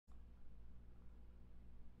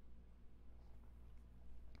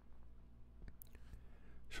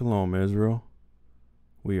Shalom, Israel.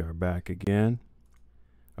 We are back again.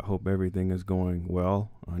 I hope everything is going well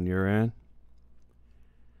on your end.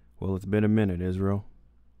 Well, it's been a minute, Israel.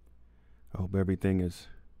 I hope everything is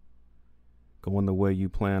going the way you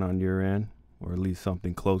plan on your end, or at least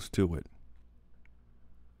something close to it.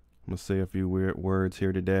 I'm going to say a few weird words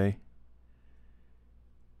here today,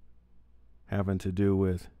 having to do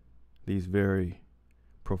with these very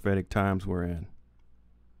prophetic times we're in.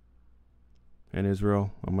 And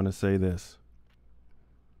Israel, I'm going to say this.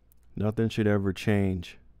 Nothing should ever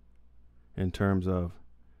change in terms of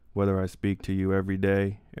whether I speak to you every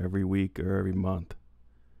day, every week, or every month.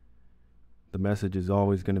 The message is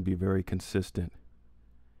always going to be very consistent,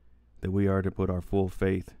 that we are to put our full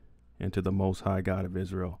faith into the Most High God of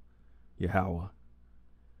Israel, Yahweh.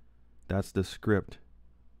 That's the script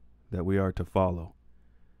that we are to follow.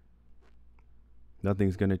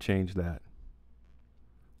 Nothing's going to change that.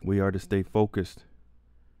 We are to stay focused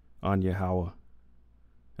on Yahweh,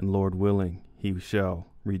 and Lord willing, He shall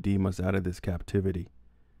redeem us out of this captivity.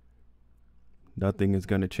 Nothing is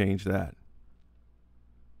going to change that.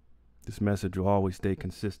 This message will always stay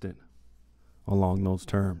consistent along those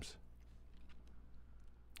terms.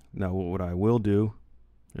 Now, what I will do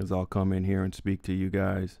is I'll come in here and speak to you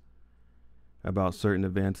guys about certain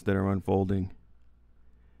events that are unfolding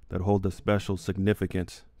that hold a special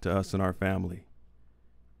significance to us and our family.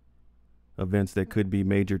 Events that could be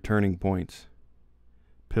major turning points,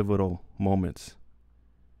 pivotal moments.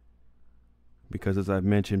 Because as I've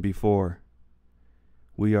mentioned before,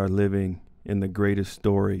 we are living in the greatest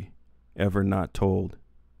story ever not told.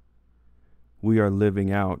 We are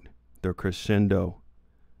living out the crescendo,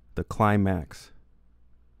 the climax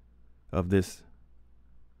of this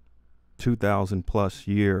 2,000 plus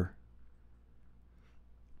year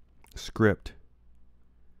script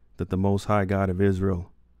that the Most High God of Israel,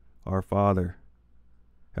 our Father,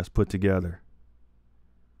 has put together.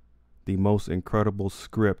 The most incredible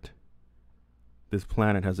script this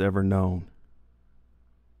planet has ever known.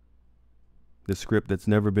 The script that's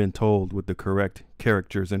never been told with the correct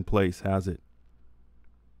characters in place, has it?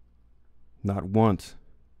 Not once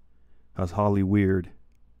has Hollyweird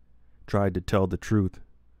tried to tell the truth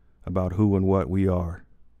about who and what we are.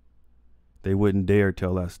 They wouldn't dare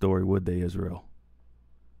tell that story, would they, Israel?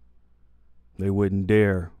 They wouldn't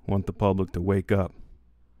dare want the public to wake up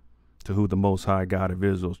to who the Most High God of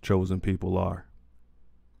Israel's chosen people are.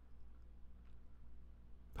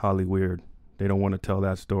 Hollyweird, they don't want to tell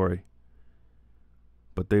that story.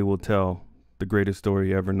 But they will tell the greatest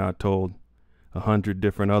story ever not told 100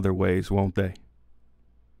 different other ways, won't they?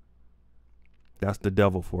 That's the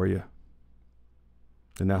devil for you.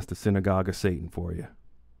 And that's the synagogue of Satan for you.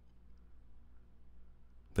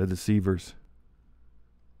 The deceivers.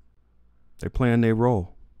 They're playing their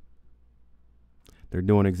role. They're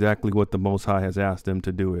doing exactly what the Most High has asked them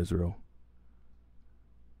to do, Israel.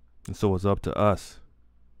 And so it's up to us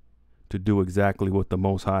to do exactly what the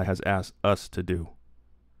Most High has asked us to do.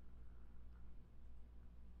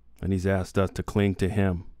 And He's asked us to cling to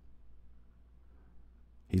Him.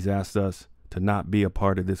 He's asked us to not be a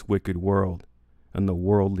part of this wicked world and the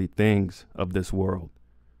worldly things of this world.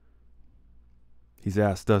 He's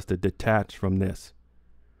asked us to detach from this.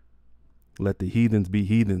 Let the heathens be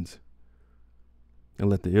heathens, and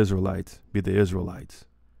let the Israelites be the Israelites.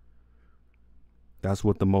 That's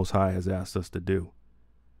what the Most High has asked us to do.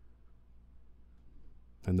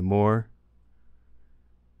 And the more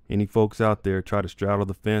any folks out there try to straddle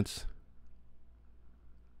the fence,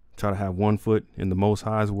 try to have 1 foot in the Most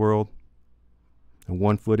High's world and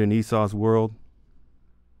 1 foot in Esau's world,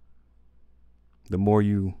 the more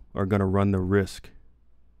you are going to run the risk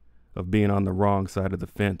of being on the wrong side of the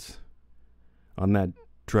fence on that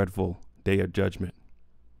dreadful day of judgment.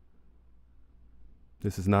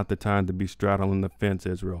 This is not the time to be straddling the fence,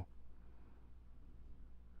 Israel.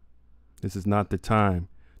 This is not the time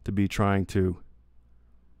to be trying to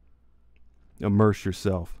immerse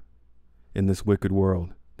yourself in this wicked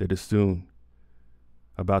world that is soon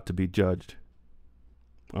about to be judged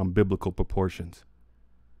on biblical proportions.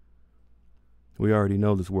 We already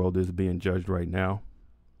know this world is being judged right now,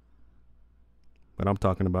 but I'm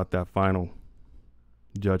talking about that final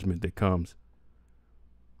judgment that comes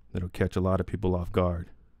that'll catch a lot of people off guard.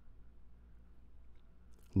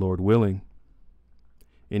 Lord willing,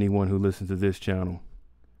 anyone who listens to this channel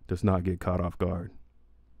does not get caught off guard.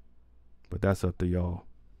 But that's up to y'all.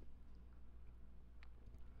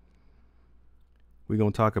 We're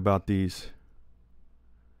going to talk about these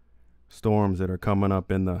storms that are coming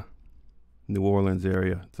up in the New Orleans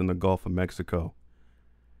area. It's in the Gulf of Mexico.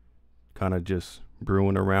 Kind of just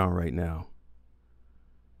brewing around right now.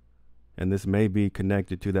 And this may be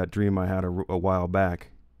connected to that dream I had a while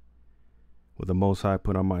back, where the Most High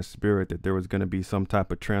put on my spirit that there was going to be some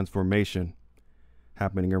type of transformation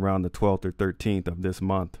happening around the 12th or 13th of this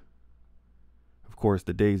month. Of course,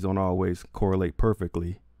 the days don't always correlate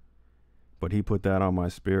perfectly, but he put that on my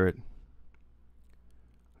spirit.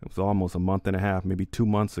 It was almost a month and a half, maybe 2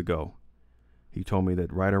 months ago. He told me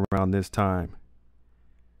that right around this time,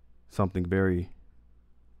 something very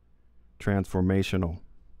transformational,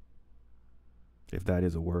 if that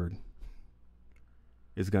is a word,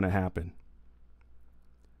 is going to happen.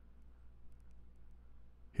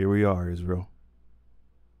 Here we are, Israel.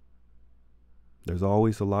 There's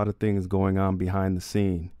always a lot of things going on behind the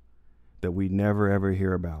scene that we never ever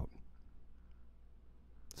hear about.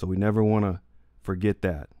 So we never want to forget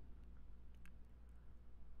that.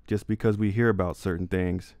 Just because we hear about certain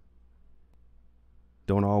things,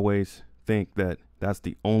 don't always think that that's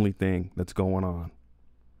the only thing that's going on.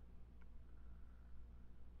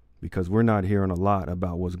 Because we're not hearing a lot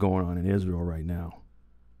about what's going on in Israel right now.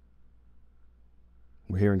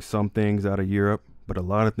 We're hearing some things out of Europe, but a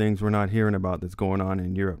lot of things we're not hearing about that's going on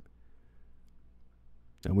in Europe.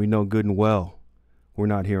 And we know good and well we're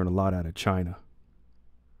not hearing a lot out of China.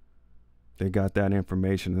 They got that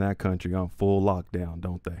information in that country on full lockdown,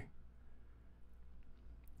 don't they?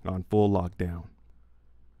 On full lockdown.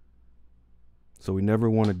 So we never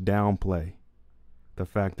want to downplay the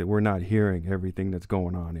fact that we're not hearing everything that's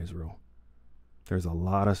going on in Israel. There's a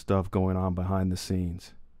lot of stuff going on behind the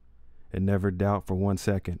scenes. And never doubt for 1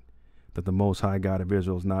 second that the Most High God of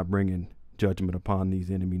Israel is not bringing judgment upon these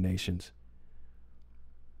enemy nations.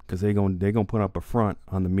 Because they're gonna put up a front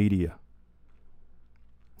on the media.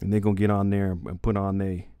 And they're going to get on there and put on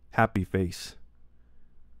a happy face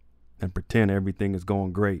and pretend everything is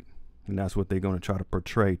going great. And that's what they're going to try to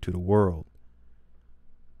portray to the world.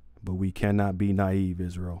 But we cannot be naive,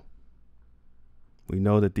 Israel. We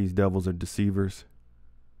know that these devils are deceivers.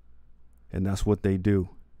 And that's what they do.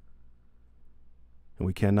 And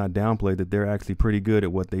we cannot downplay that they're actually pretty good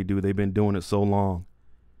at what they do. They've been doing it so long.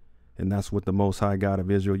 And that's what the Most High God of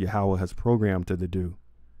Israel, Yahweh, has programmed to do.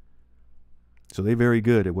 So they're very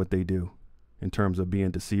good at what they do in terms of being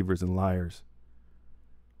deceivers and liars.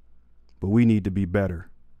 But we need to be better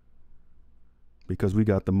because we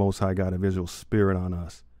got the Most High God of Israel's spirit on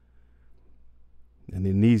us. And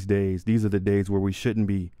in these days, these are the days where we shouldn't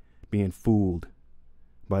be being fooled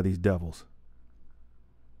by these devils.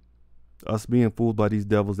 Us being fooled by these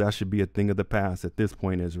devils, that should be a thing of the past at this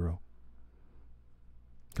point, Israel.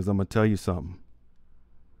 Because I'm going to tell you something.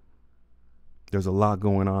 There's a lot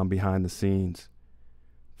going on behind the scenes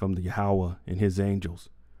from the Yahweh and his angels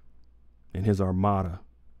and his armada,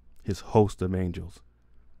 his host of angels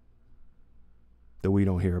that we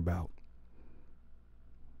don't hear about.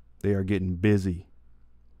 They are getting busy.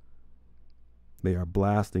 They are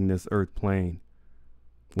blasting this earth plane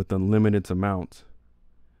with unlimited amounts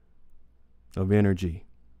of energy,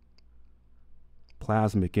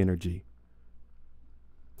 plasmic energy,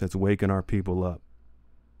 that's waking our people up.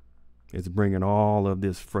 It's bringing all of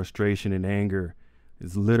this frustration and anger.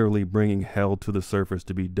 It's literally bringing hell to the surface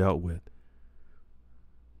to be dealt with.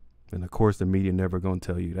 And of course, the media never going to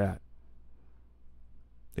tell you that.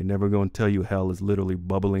 They're never going to tell you hell is literally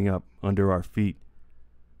bubbling up under our feet.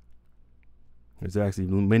 There's actually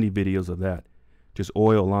many videos of that. Just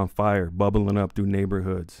oil on fire, bubbling up through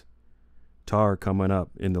neighborhoods. Tar coming up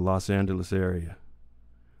in the Los Angeles area.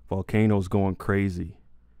 Volcanoes going crazy.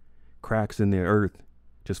 Cracks in the earth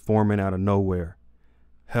just forming out of nowhere.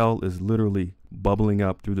 Hell is literally bubbling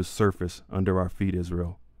up through the surface under our feet,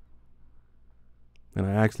 Israel. And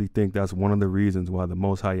I actually think that's one of the reasons why the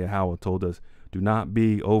Most High Yahweh told us, do not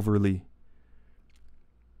be overly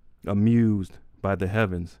amused by the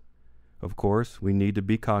heavens. Of course, we need to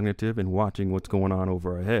be cognitive and watching what's going on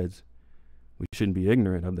over our heads. We shouldn't be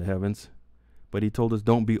ignorant of the heavens. But he told us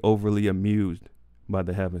don't be overly amused by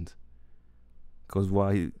the heavens. Because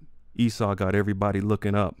while Esau got everybody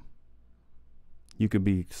looking up, you could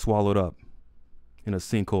be swallowed up in a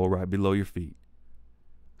sinkhole right below your feet.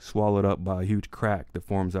 Swallowed up by a huge crack that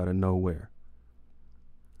forms out of nowhere.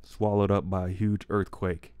 Swallowed up by a huge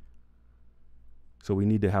earthquake. So we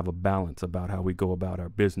need to have a balance about how we go about our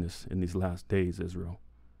business in these last days, Israel.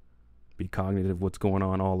 Be cognitive of what's going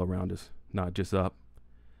on all around us. Not just up,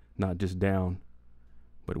 not just down,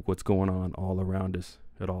 but what's going on all around us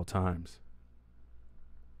at all times.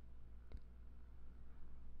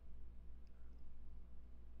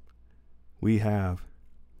 We have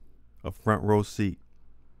a front row seat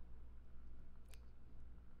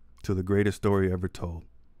to the greatest story ever told.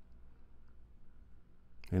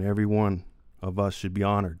 And every one of us should be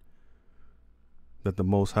honored that the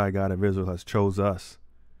Most High God of Israel has chose us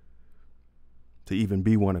to even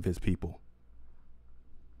be one of his people.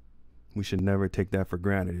 We should never take that for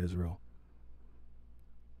granted, Israel,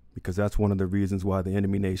 because that's one of the reasons why the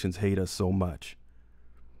enemy nations hate us so much.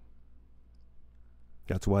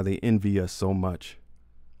 That's why they envy us so much.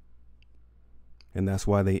 And that's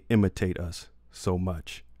why they imitate us so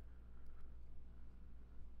much.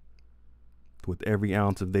 With every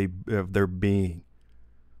ounce of their being,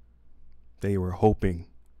 they were hoping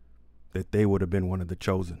that they would have been one of the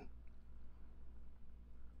chosen.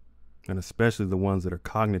 And especially the ones that are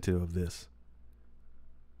cognitive of this.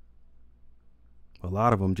 A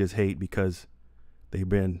lot of them just hate because they've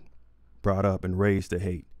been brought up and raised to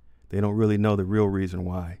hate. They don't really know the real reason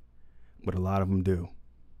why, but a lot of them do.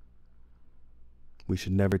 We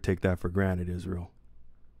should never take that for granted, Israel.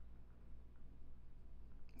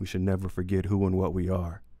 We should never forget who and what we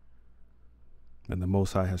are. And the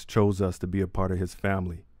Most High has chose us to be a part of his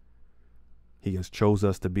family. He has chose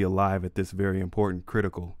us to be alive at this very important,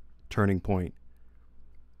 critical turning point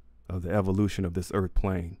of the evolution of this earth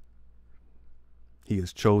plane. He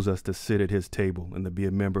has chose us to sit at his table and to be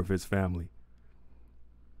a member of his family.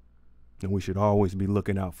 And we should always be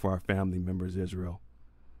looking out for our family members, Israel.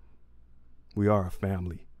 We are a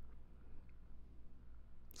family.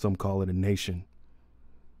 Some call it a nation.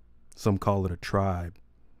 Some call it a tribe.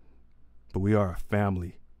 But we are a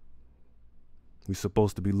family. We're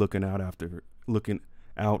supposed to be looking out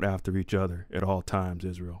after each other at all times,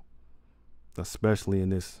 Israel. Especially in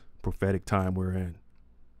this prophetic time we're in.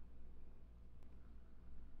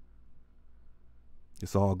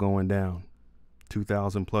 It's all going down.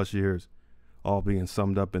 2,000 plus years, all being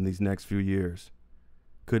summed up in these next few years.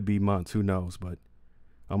 Could be months, who knows, but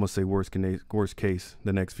I'm going to say worst case,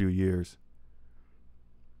 the next few years.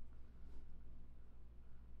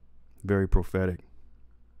 Very prophetic.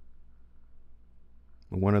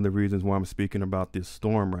 And one of the reasons why I'm speaking about this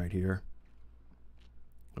storm right here,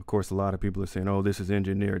 of course, a lot of people are saying, oh, this is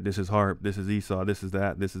engineered, this is harp, this is Esau, this is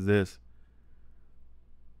that, this is this.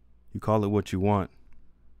 You call it what you want.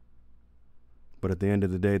 But at the end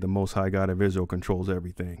of the day, the Most High God of Israel controls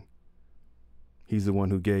everything. He's the one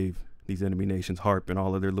who gave these enemy nations harp and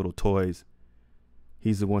all of their little toys.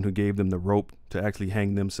 He's the one who gave them the rope to actually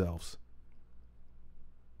hang themselves.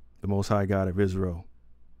 The Most High God of Israel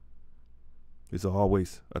is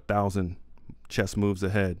always 1,000 chess moves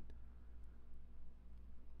ahead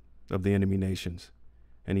of the enemy nations.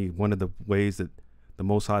 And one of the ways that the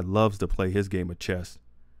Most High loves to play his game of chess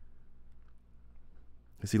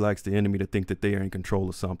is he likes the enemy to think that they are in control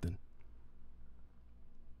of something.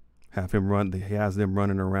 He has them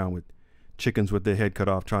running around with chickens with their head cut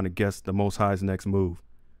off trying to guess the Most High's next move.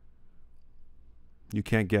 You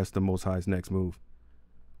can't guess the Most High's next move.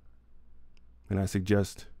 And I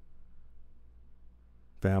suggest,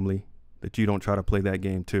 family, that you don't try to play that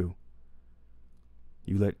game too.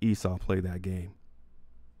 You let Esau play that game.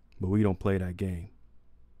 But we don't play that game.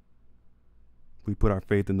 We put our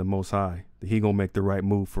faith in the Most High, that he gonna make the right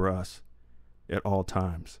move for us at all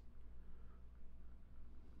times.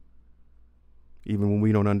 Even when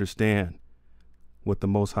we don't understand what the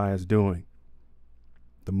Most High is doing,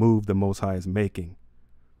 the move the Most High is making,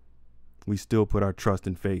 we still put our trust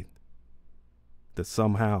and faith that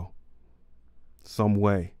somehow, some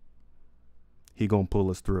way, he gonna pull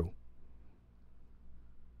us through.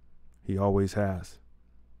 He always has.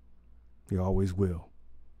 He always will.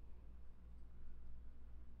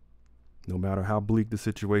 No matter how bleak the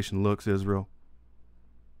situation looks, Israel,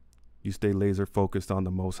 you stay laser focused on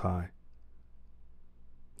the Most High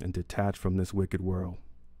and detach from this wicked world.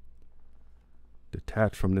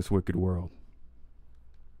 Detach from this wicked world.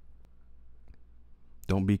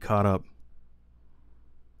 Don't be caught up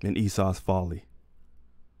in Esau's folly.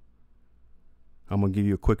 I'm going to give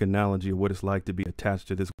you a quick analogy of what it's like to be attached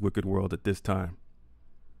to this wicked world at this time.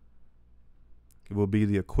 It will be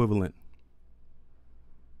the equivalent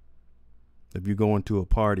if you go into a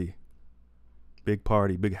party, big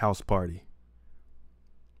house party,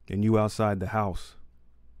 and you outside the house,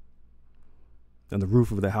 and the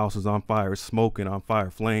roof of the house is on fire, smoking on fire,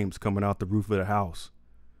 flames coming out the roof of the house.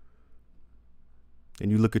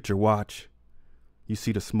 And you look at your watch, you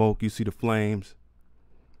see the smoke, you see the flames,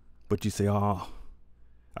 but you say, oh,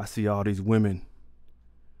 I see all these women.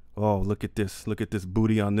 Oh, look at this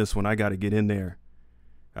booty on this one. I got to get in there.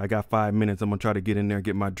 I got 5 minutes. I'm going to try to get in there,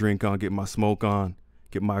 get my drink on, get my smoke on,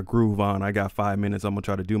 get my groove on. I got 5 minutes. I'm going to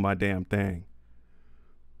try to do my damn thing.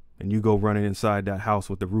 And you go running inside that house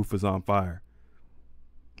with the roof is on fire.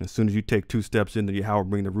 As soon as you take 2 steps into your house,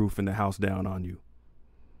 bring the roof and the house down on you.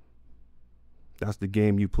 That's the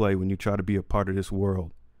game you play when you try to be a part of this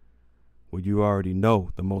world. Well, you already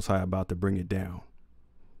know the Most High about to bring it down.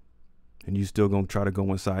 And you still gonna try to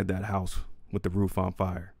go inside that house with the roof on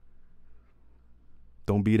fire.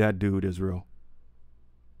 Don't be that dude, Israel.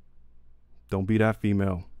 Don't be that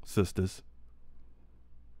female, sisters.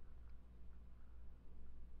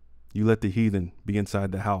 You let the heathen be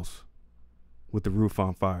inside the house with the roof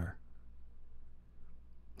on fire.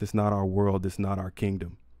 This is not our world. This is not our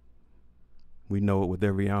kingdom. We know it with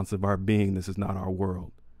every ounce of our being. This is not our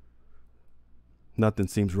world. Nothing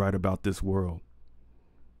seems right about this world.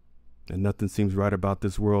 And nothing seems right about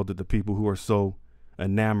this world to the people who are so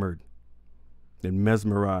enamored and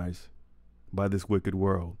mesmerized by this wicked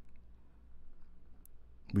world.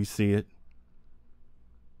 We see it.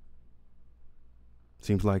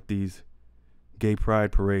 Seems like these gay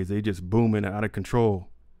pride parades, they just booming out of control.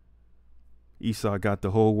 Esau got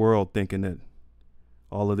the whole world thinking that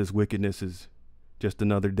all of this wickedness is just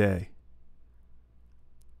another day.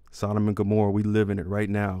 Sodom and Gomorrah, we live in it right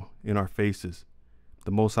now in our faces.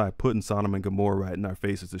 The Most High putting Sodom and Gomorrah right in our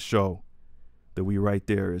faces to show that we right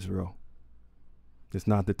there, Israel. It's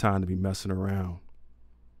not the time to be messing around.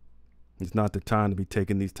 It's not the time to be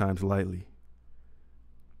taking these times lightly.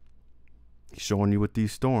 He's showing you with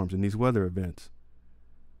these storms and these weather events.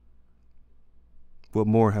 What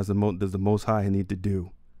more does the Most High need to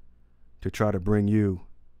do to try to bring you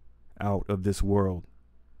out of this world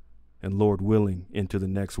and, Lord willing, into the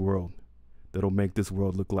next world that'll make this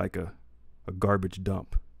world look like a garbage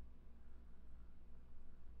dump?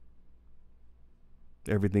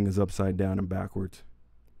 Everything is upside down and backwards.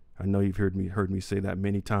 I know you've heard me say that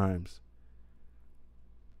many times.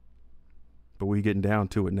 But we getting down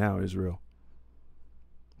to it now, Israel.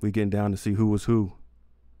 We getting down to see who was who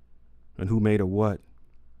and who made a what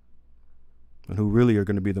and who really are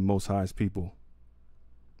going to be the Most High's people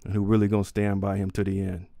and who really going to stand by him to the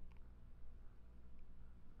end.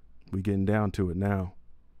 We getting down to it now.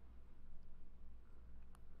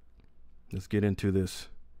 Let's get into this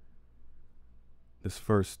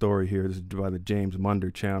first story here. This is by the James Munder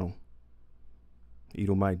channel.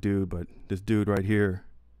 Edomite dude, but this dude right here,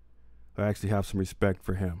 I actually have some respect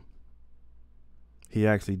for him. He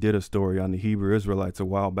actually did a story on the Hebrew Israelites a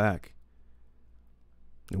while back.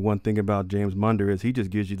 And one thing about James Munder is he just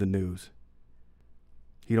gives you the news.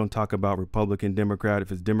 He don't talk about Republican, Democrat. If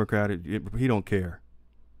it's Democrat, he don't care.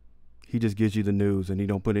 He just gives you the news, and he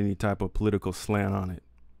don't put any type of political slant on it.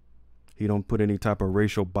 He don't put any type of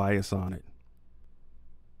racial bias on it.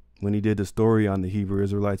 When he did the story on the Hebrew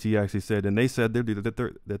Israelites, he actually said, and they said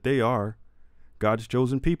that they are God's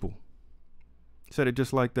chosen people. He said it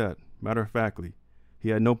just like that, matter of factly. He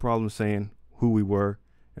had no problem saying who we were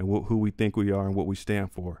and who we think we are and what we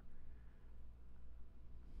stand for.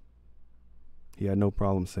 He had no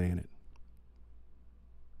problem saying it.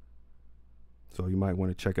 So you might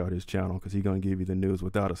want to check out his channel because he's going to give you the news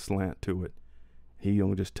without a slant to it. He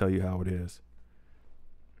don't just tell you how it is.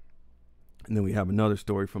 And then we have another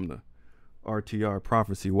story from the RTR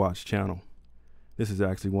Prophecy Watch channel. This is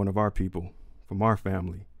actually one of our people from our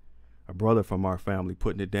family. A brother from our family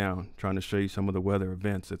putting it down, trying to show you some of the weather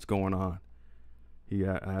events that's going on. He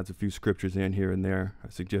adds a few scriptures in here and there. I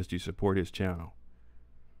suggest you support his channel.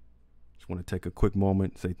 Just want to take a quick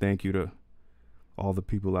moment, say thank you to all the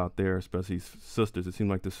people out there, especially sisters. It seems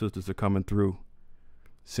like the sisters are coming through,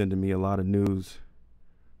 sending me a lot of news,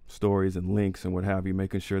 stories and links and what have you,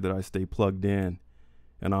 making sure that I stay plugged in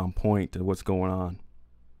and on point to what's going on.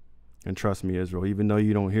 And trust me, Israel, even though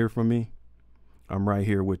you don't hear from me, I'm right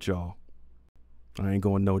here with y'all. I ain't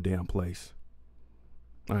going no damn place.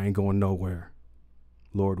 I ain't going nowhere.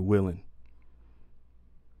 Lord willing.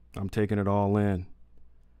 I'm taking it all in.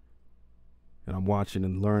 And I'm watching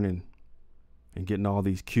and learning and getting all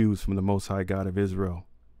these cues from the Most High God of Israel.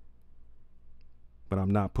 But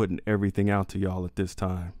I'm not putting everything out to y'all at this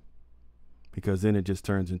time. Because then it just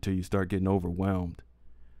turns into you start getting overwhelmed.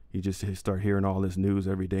 You just start hearing all this news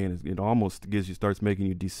every day, and it almost starts making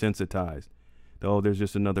you desensitized. Oh, there's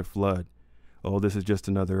just another flood. Oh, this is just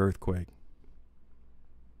another earthquake.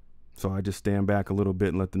 So I just stand back a little bit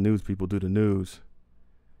and let the news people do the news.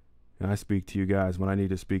 And I speak to you guys when I need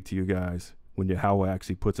to speak to you guys. When Yahweh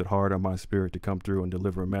actually puts it hard on my spirit to come through and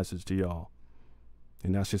deliver a message to y'all.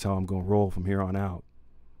 And that's just how I'm going to roll from here on out.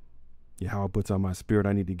 Yahweh puts on my spirit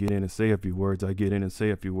I need to get in and say a few words. I get in and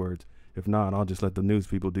say a few words. If not, I'll just let the news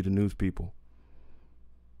people do the news people.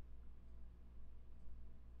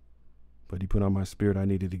 But he put on my spirit I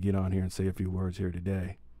needed to get on here and say a few words here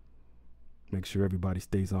today. Make sure everybody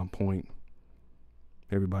stays on point.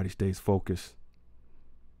 Everybody stays focused.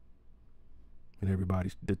 And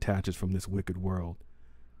everybody detaches from this wicked world.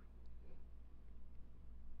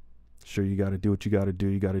 Sure, you got to do what you got to do.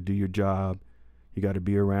 You got to do your job. You got to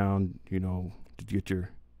be around, you know, to get your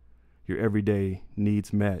everyday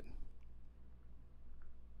needs met.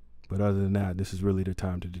 But other than that, this is really the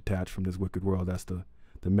time to detach from this wicked world. That's the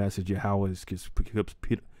message Yahweh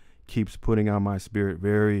keeps putting on my spirit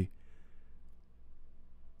very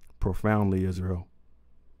profoundly, Israel.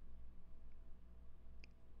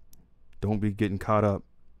 Don't be getting caught up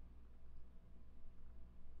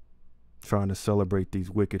trying to celebrate these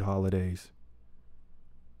wicked holidays,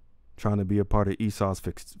 trying to be a part of Esau's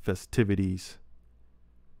festivities,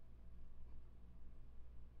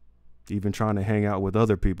 even trying to hang out with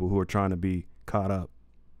other people who are trying to be caught up.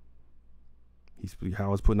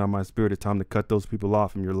 Howard's putting on my spirit, it's time to cut those people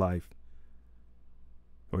off from your life,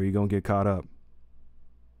 or you're going to get caught up.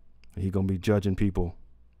 And he's going to be judging people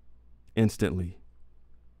instantly,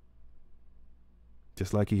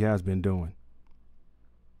 just like he has been doing.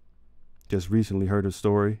 Just recently heard a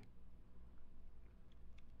story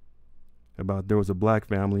about there was a black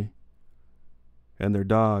family and their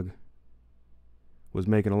dog was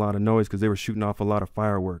making a lot of noise because they were shooting off a lot of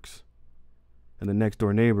fireworks. And the next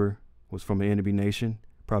door neighbor was from an enemy nation,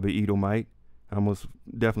 probably Edomite. Almost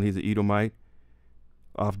definitely he's an Edomite.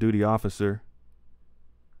 Off-duty officer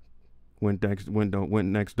went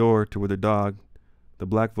next door to where the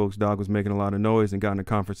black folks' dog was making a lot of noise and got in a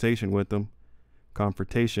conversation with them.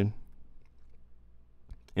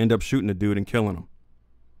 End up shooting the dude and killing him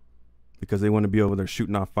because they want to be over there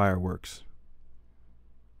shooting off fireworks,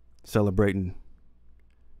 celebrating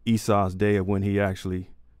Esau's day of when he actually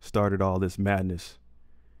started all this madness,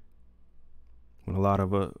 when a lot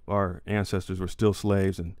of our ancestors were still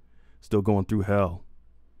slaves and still going through hell.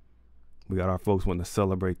 We got our folks wanting to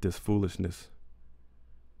celebrate this foolishness.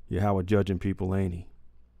 Yahweh judging people, ain't he?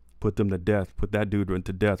 Put them to death. Put that dude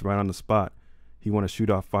to death right on the spot. He want to shoot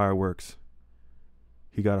off fireworks.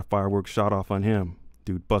 He got a firework shot off on him.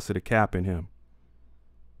 Dude busted a cap in him.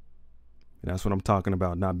 And that's what I'm talking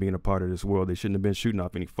about, not being a part of this world. They shouldn't have been shooting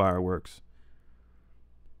off any fireworks.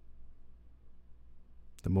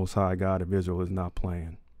 The Most High God of Israel is not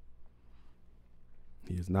playing.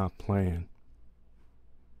 He is not playing.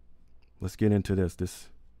 Let's get into this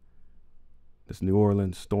New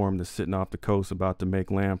Orleans storm that's sitting off the coast about to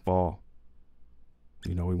make landfall.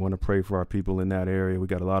 You know, we want to pray for our people in that area. We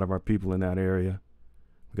got a lot of our people in that area.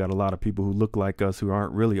 We got a lot of people who look like us who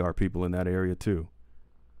aren't really our people in that area too.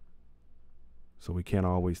 So we can't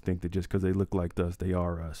always think that just because they look like us, they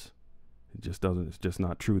are us. It's just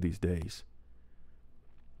not true these days.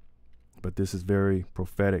 But this is very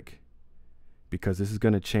prophetic because this is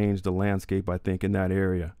going to change the landscape, I think, in that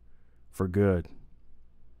area for good.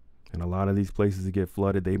 And a lot of these places that get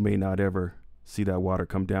flooded, they may not ever see that water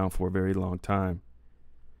come down for a very long time.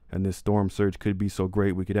 And this storm surge could be so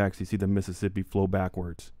great we could actually see the Mississippi flow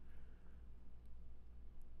backwards.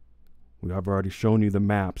 I've already shown you the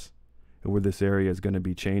maps of where this area is going to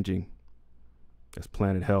be changing as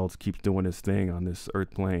planet Health keeps doing its thing on this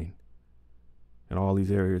earth plane. And all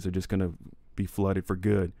these areas are just going to be flooded for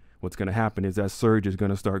good. What's going to happen is that surge is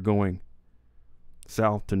going to start going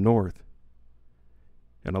south to north.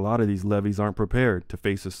 And a lot of these levees aren't prepared to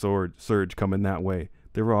face a surge coming that way.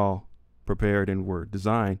 They're all prepared and were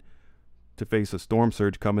designed to face a storm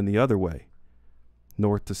surge coming the other way,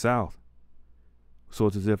 north to south. So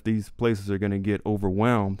it's as if these places are going to get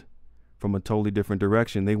overwhelmed from a totally different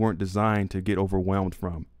direction they weren't designed to get overwhelmed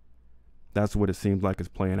from. That's what it seems like is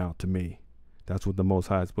playing out to me. That's what the Most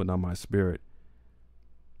High is putting on my spirit.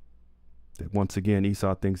 That once again,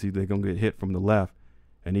 Esau thinks they're going to get hit from the left,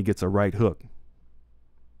 and he gets a right hook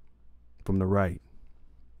from the right.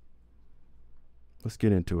 Let's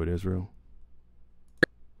get into it, Israel.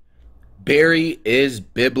 Barry is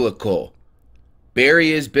biblical.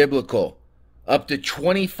 Barry is biblical. Up to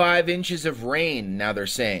 25 inches of rain, now they're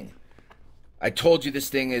saying. I told you this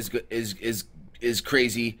thing is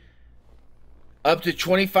crazy. Up to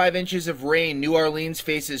 25 inches of rain, New Orleans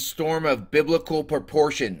faces storm of biblical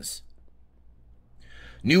proportions.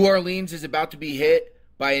 New Orleans is about to be hit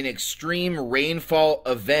by an extreme rainfall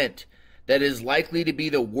event that is likely to be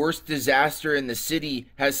the worst disaster in the city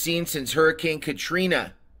has seen since Hurricane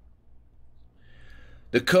Katrina.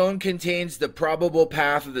 The cone contains the probable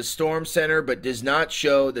path of the storm center but does not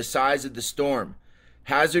show the size of the storm.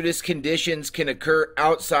 Hazardous conditions can occur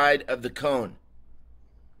outside of the cone.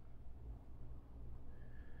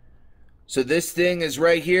 So this thing is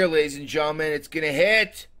right here, ladies and gentlemen. It's going to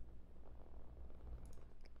hit.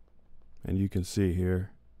 And you can see here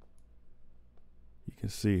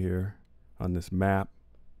on this map,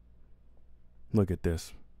 look at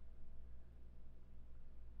this.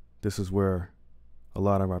 This is where a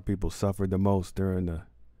lot of our people suffered the most during the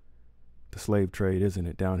the slave trade, isn't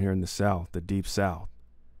it, down here in the South, the deep South.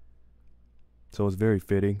 So it's very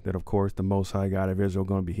fitting that, of course, the Most High God of Israel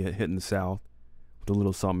going to be hitting the South with a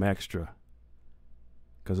little something extra,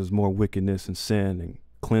 because there's more wickedness and sin and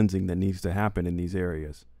cleansing that needs to happen in these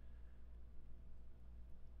areas.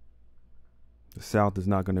 The South is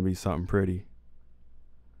not going to be something pretty.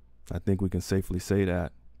 I think we can safely say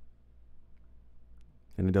that.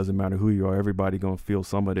 And it doesn't matter who you are, everybody going to feel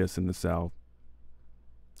some of this in the South.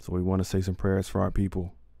 So we want to say some prayers for our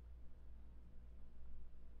people.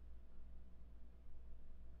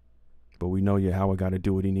 But we know Yahweh got to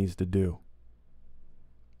do what he needs to do.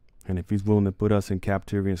 And if he's willing to put us in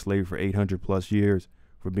captivity and slavery for 800 plus years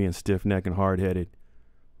for being stiff-necked and hard-headed,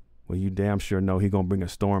 well, you damn sure know he's going to bring a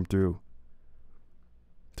storm through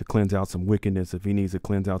to cleanse out some wickedness, if he needs to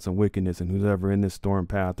cleanse out some wickedness. And who's ever in this storm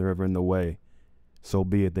path or ever in the way, so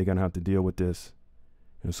be it. They're going to have to deal with this.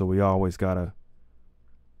 And so we always got to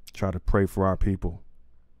try to pray for our people.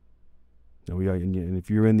 And if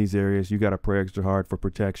you're in these areas, you got to pray extra hard for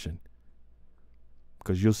protection,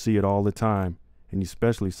 because you'll see it all the time. And you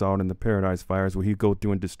especially saw it in the Paradise Fires, where he'd go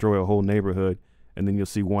through and destroy a whole neighborhood, and then you'll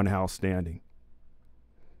see one house standing.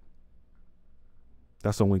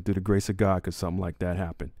 That's only through the grace of God could something like that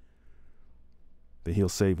happen. That he'll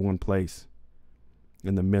save one place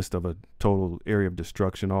in the midst of a total area of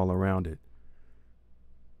destruction all around it.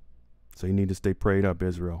 So you need to stay prayed up,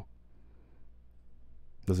 Israel.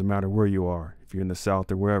 Doesn't matter where you are. If you're in the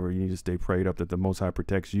South or wherever, you need to stay prayed up that the Most High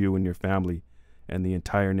protects you and your family and the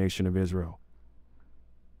entire nation of Israel.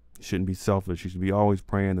 You shouldn't be selfish. You should be always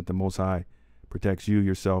praying that the Most High protects you,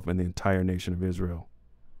 yourself, and the entire nation of Israel.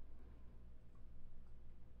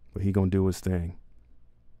 But he gonna do his thing.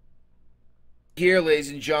 Here, ladies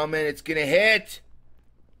and gentlemen, it's gonna hit.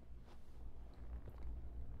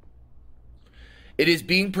 It is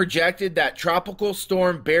being projected that Tropical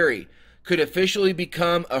Storm Barry could officially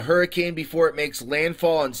become a hurricane before it makes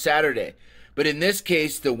landfall on Saturday. But in this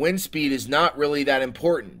case, the wind speed is not really that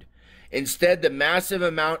important. Instead, the massive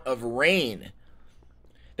amount of rain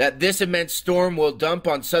that this immense storm will dump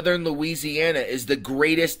on southern Louisiana is the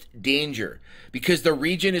greatest danger, because the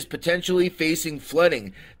region is potentially facing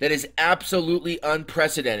flooding that is absolutely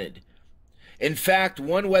unprecedented. In fact,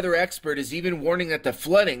 one weather expert is even warning that the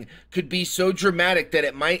flooding could be so dramatic that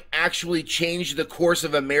it might actually change the course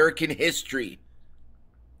of American history.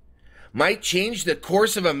 Might change the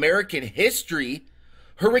course of American history?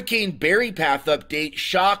 Hurricane Barry path update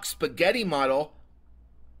shock spaghetti model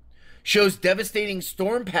shows devastating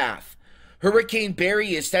storm path. Hurricane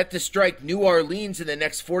Barry is set to strike New Orleans in the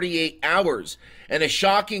next 48 hours, and a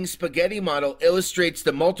shocking spaghetti model illustrates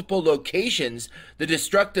the multiple locations the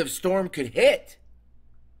destructive storm could hit.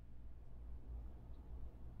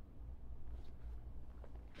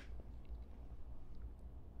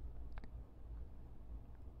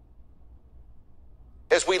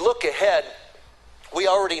 As we look ahead, we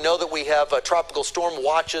already know that we have tropical storm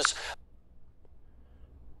watches.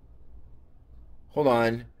 Hold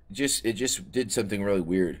on. It just did something really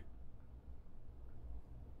weird.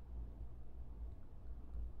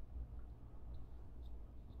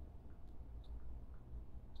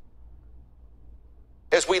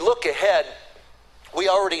 As we look ahead, we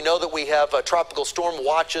already know that we have tropical storm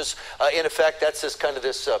watches in effect. That's this kind of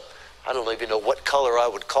this, I don't even know what color I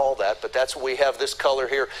would call that, but that's what we have, this color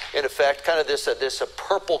here in effect, kind of this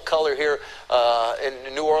purple color here.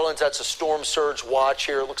 In New Orleans, that's a storm surge watch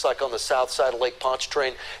here. It looks like on the south side of Lake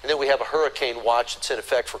Pontchartrain. And then we have a hurricane watch that's in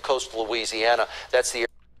effect for coastal Louisiana. That's the...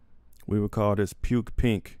 We would call this puke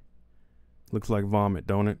pink. Looks like vomit,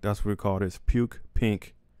 don't it? That's what we call this, puke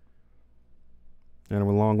pink. And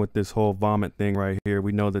along with this whole vomit thing right here,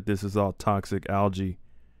 we know that this is all toxic algae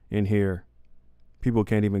in here. People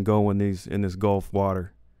can't even go in this Gulf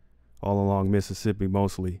water, all along Mississippi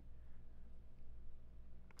mostly.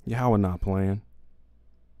 Yahweh not playing.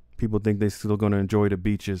 People think they're still going to enjoy the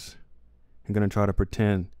beaches and going to try to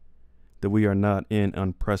pretend that we are not in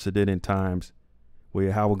unprecedented times where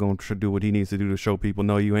Yahweh going to do what he needs to do to show people,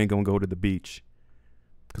 no, you ain't going to go to the beach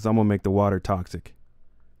because I'm going to make the water toxic.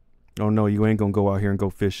 Oh, no, you ain't going to go out here and go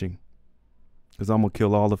fishing because I'm going to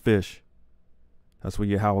kill all the fish. That's what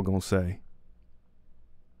Yahweh going to say.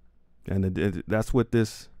 And that's what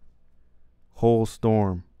this whole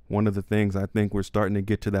storm, one of the things I think we're starting to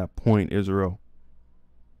get to that point, Israel,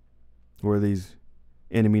 where these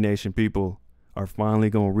enemy nation people are finally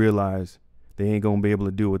going to realize they ain't going to be able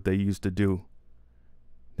to do what they used to do.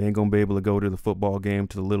 They ain't going to be able to go to the football game,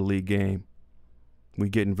 to the Little League game. We're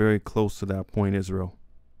getting very close to that point, Israel.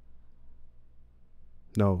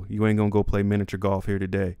 No, you ain't going to go play miniature golf here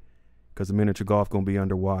today because the miniature golf going to be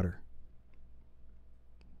underwater.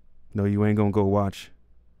 No, you ain't gonna go watch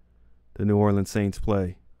the New Orleans Saints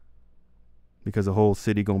play because the whole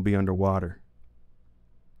city gonna be underwater.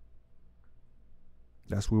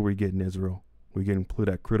 That's where we're getting, Israel. We're getting to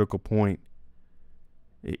that critical point.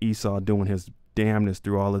 Esau doing his damnness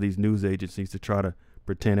through all of these news agencies to try to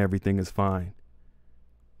pretend everything is fine.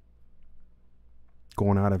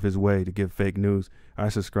 Going out of his way to give fake news. I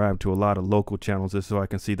subscribe to a lot of local channels just so I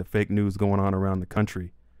can see the fake news going on around the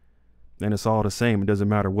country. And it's all the same. It doesn't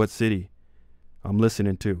matter what city I'm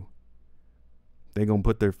listening to. They're going to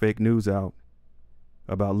put their fake news out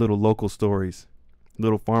about little local stories,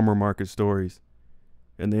 little farmer market stories.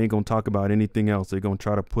 And they ain't going to talk about anything else. They're going to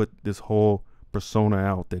try to put this whole persona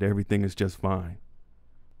out that everything is just fine.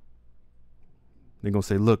 They're going to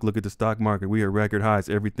say, look at the stock market. We are at record highs.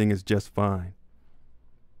 Everything is just fine.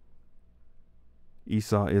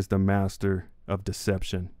 Esau is the master of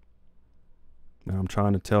deception. Now I'm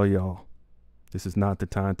trying to tell y'all, this is not the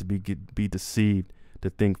time to be deceived,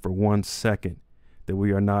 to think for 1 second that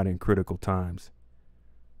we are not in critical times.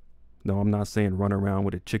 No, I'm not saying run around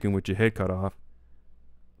with a chicken with your head cut off,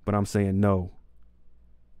 but I'm saying no,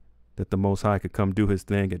 that the Most High could come do his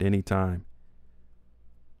thing at any time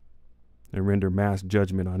and render mass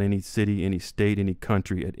judgment on any city, any state, any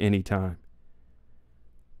country at any time.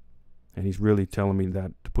 And he's really telling me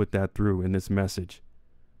that to put that through in this message.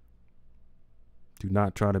 Do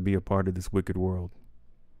not try to be a part of this wicked world.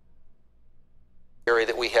 Area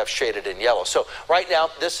that we have shaded in yellow. So right now,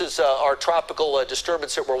 this is our tropical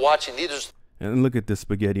disturbance that we're watching. And look at this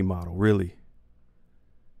spaghetti model, really.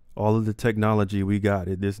 All of the technology we got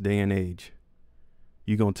at this day and age.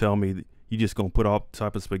 You gonna tell me you just gonna put all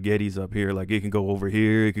type of spaghettis up here, like it can go over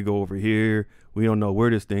here, it could go over here. We don't know where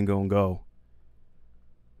this thing gonna go.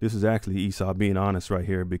 This is actually Esau being honest right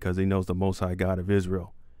here, because he knows the Most High God of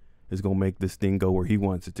Israel is going to make this thing go where he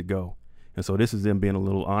wants it to go. And so this is them being a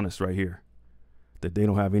little honest right here, that they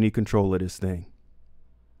don't have any control of this thing.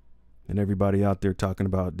 And everybody out there talking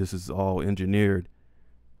about this is all engineered.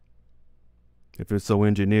 If it's so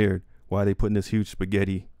engineered, why are they putting this huge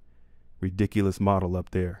spaghetti, ridiculous model up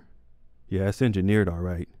there? Yeah, it's engineered all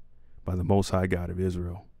right by the Most High God of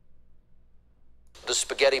Israel. The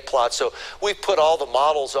spaghetti plot. So we've put all the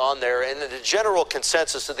models on there, and the general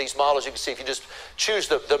consensus of these models, you can see if you just choose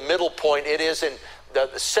the middle point, it is in the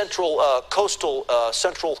central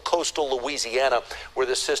coastal Louisiana where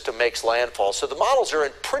the system makes landfall. So the models are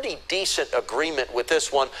in pretty decent agreement with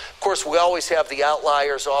this one. Of course, we always have the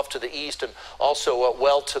outliers off to the east and also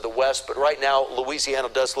well to the west, but right now Louisiana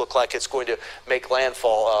does look like it's going to make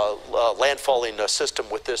landfalling system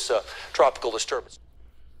with this tropical disturbance.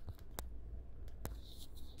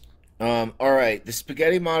 All right. The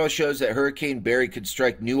spaghetti model shows that Hurricane Barry could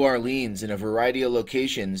strike New Orleans in a variety of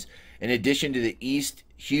locations, in addition to the East,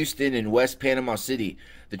 Houston, and West Panama City.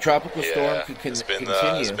 The tropical storm could continue.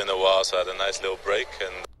 It's been a while, so I had a nice little break.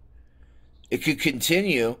 And it could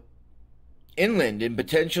continue inland and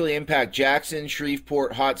potentially impact Jackson,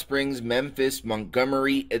 Shreveport, Hot Springs, Memphis,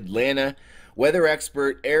 Montgomery, Atlanta. Weather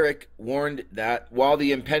expert Eric warned that while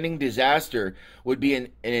the impending disaster would be an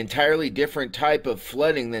entirely different type of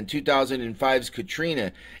flooding than 2005's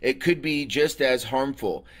Katrina, it could be just as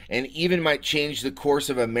harmful and even might change the course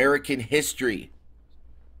of American history.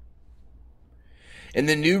 In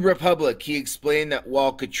the New Republic, he explained that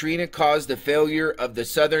while Katrina caused the failure of the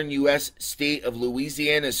southern U.S. state of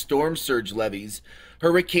Louisiana's storm surge levees,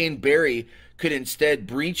 Hurricane Barry could instead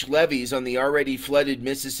breach levees on the already flooded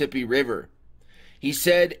Mississippi River. He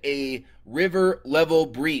said a river level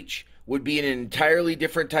breach would be an entirely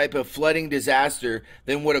different type of flooding disaster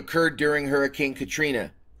than what occurred during Hurricane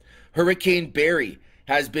Katrina. Hurricane Barry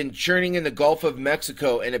has been churning in the Gulf of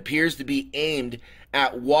Mexico and appears to be aimed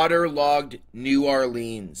at waterlogged New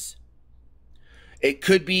Orleans. It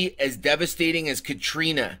could be as devastating as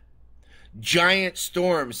Katrina. Giant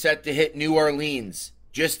storm set to hit New Orleans.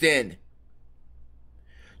 Just in.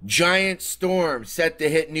 Giant storm set to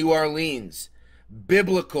hit New Orleans.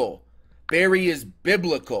 Biblical. Barry is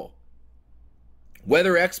biblical.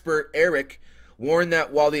 Weather expert Eric warned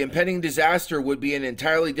that while the impending disaster would be an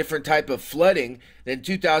entirely different type of flooding than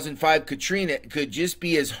 2005 Katrina, it could just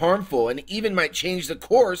be as harmful and even might change the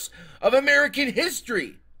course of American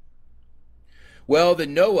history. Well, the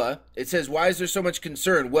NOAA, it says, why is there so much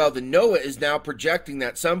concern? Well, the NOAA is now projecting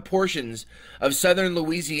that some portions of southern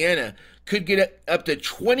Louisiana could get up to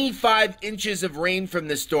 25 inches of rain from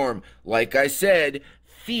the storm. Like I said,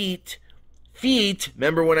 feet.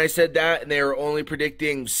 Remember when I said that and they were only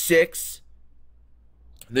predicting 6?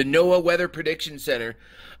 The NOAA Weather Prediction Center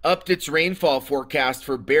upped its rainfall forecast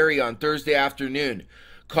for Barry on Thursday afternoon,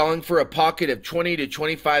 calling for a pocket of 20 to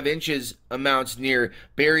 25 inches amounts near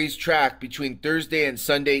Barry's track between Thursday and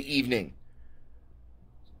Sunday evening.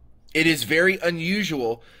 It is very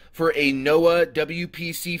unusual for a NOAA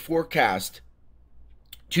WPC forecast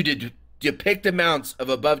to depict amounts of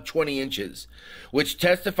above 20 inches, which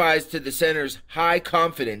testifies to the center's high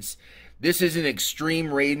confidence this is an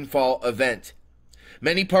extreme rainfall event.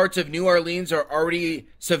 Many parts of New Orleans are already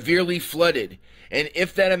severely flooded, and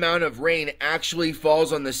if that amount of rain actually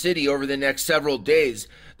falls on the city over the next several days,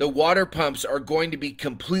 the water pumps are going to be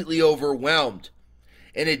completely overwhelmed.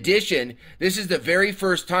 In addition, this is the very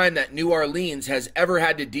first time that New Orleans has ever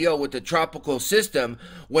had to deal with a tropical system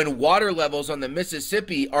when water levels on the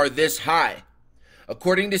Mississippi are this high.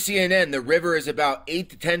 According to CNN, the river is about 8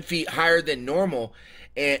 to 10 feet higher than normal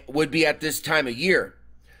and would be at this time of year.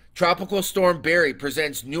 Tropical Storm Barry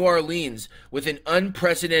presents New Orleans with an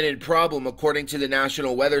unprecedented problem according to the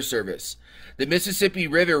National Weather Service. The Mississippi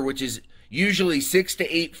River, which is usually 6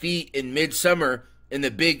 to 8 feet in midsummer in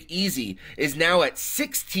the Big Easy, is now at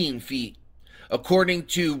 16 feet, according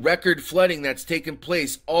to record flooding that's taken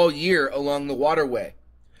place all year along the waterway.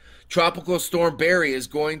 Tropical Storm Barry is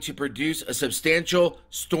going to produce a substantial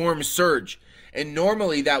storm surge, and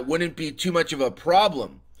normally that wouldn't be too much of a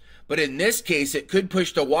problem. But in this case, it could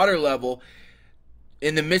push the water level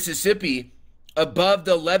in the Mississippi above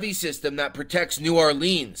the levee system that protects New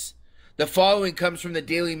Orleans. The following comes from the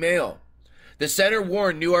Daily Mail. The center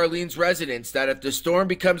warned New Orleans residents that if the storm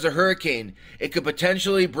becomes a hurricane, it could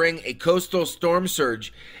potentially bring a coastal storm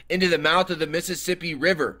surge into the mouth of the Mississippi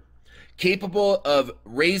River, capable of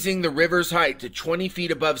raising the river's height to 20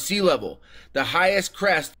 feet above sea level, the highest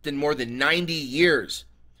crest in more than 90 years.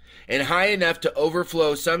 And high enough to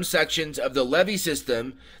overflow some sections of the levee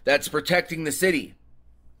system that's protecting the city.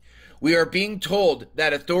 We are being told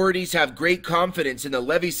that authorities have great confidence in the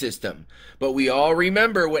levee system, but we all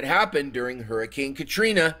remember what happened during Hurricane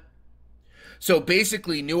Katrina. So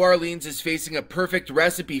basically, New Orleans is facing a perfect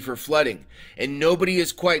recipe for flooding, and nobody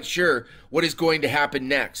is quite sure what is going to happen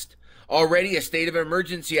next. Already, a state of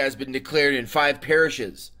emergency has been declared in 5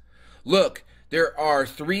 parishes. Look, there are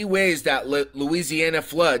 3 ways that Louisiana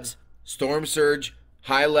floods: storm surge,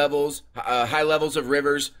 high levels of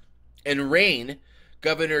rivers, and rain.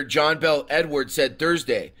 Governor John Bel Edwards said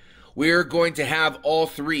Thursday, "We are going to have all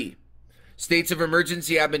 3. States of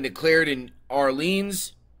emergency have been declared in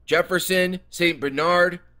Orleans, Jefferson, St.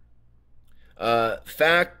 Bernard,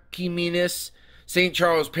 Clackamas, St.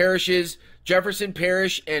 Charles parishes. Jefferson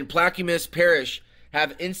Parish and Clackamas Parish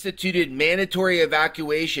have instituted mandatory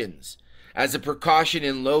evacuations as a precaution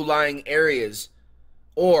in low-lying areas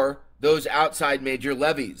or those outside major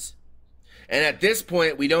levees. And at this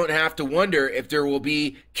point, we don't have to wonder if there will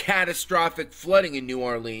be catastrophic flooding in New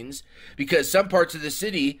Orleans, because some parts of the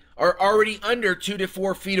city are already under 2 to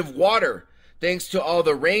 4 feet of water, thanks to all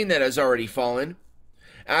the rain that has already fallen.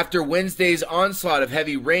 After Wednesday's onslaught of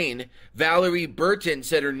heavy rain, Valerie Burton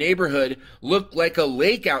said her neighborhood looked like a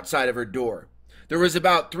lake outside of her door. There was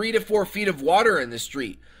about 3 to 4 feet of water in the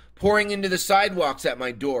street, pouring into the sidewalks at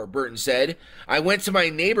my door, Burton said. I went to my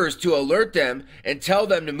neighbors to alert them and tell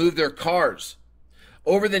them to move their cars.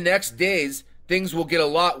 Over the next days, things will get a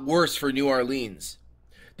lot worse for New Orleans.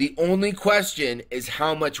 The only question is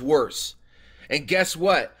how much worse. And guess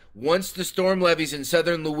what? Once the storm levees in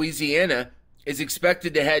southern Louisiana is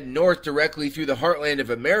expected to head north directly through the heartland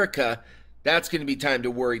of America, that's going to be time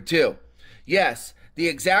to worry too. Yes, the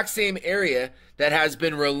exact same area that has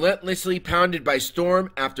been relentlessly pounded by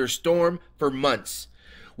storm after storm for months.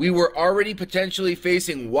 We were already potentially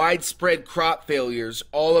facing widespread crop failures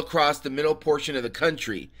all across the middle portion of the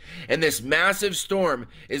country, and this massive storm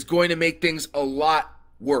is going to make things a lot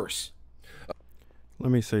worse.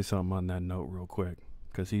 Let me say something on that note real quick,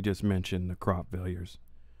 because he just mentioned the crop failures.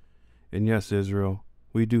 And yes, Israel,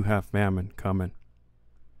 we do have famine coming.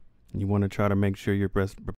 You want to try to make sure you're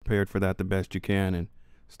best prepared for that the best you can, and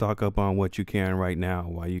stock up on what you can right now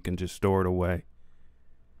while you can just store it away.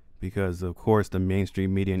 Because, of course, the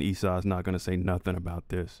mainstream media and Esau is not going to say nothing about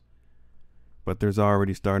this. But there's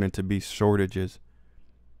already starting to be shortages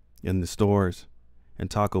in the stores. And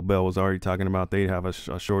Taco Bell was already talking about they have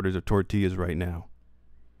a shortage of tortillas right now.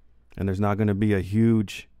 And there's not going to be a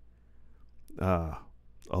huge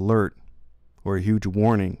alert or a huge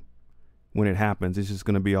warning when it happens. It's just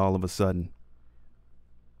going to be all of a sudden.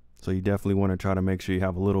 So you definitely want to try to make sure you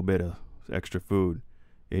have a little bit of extra food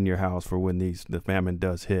in your house for when the famine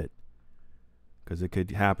does hit, because it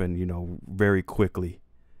could happen, very quickly.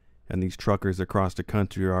 And these truckers across the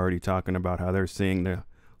country are already talking about how they're seeing the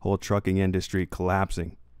whole trucking industry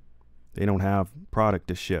collapsing. They don't have product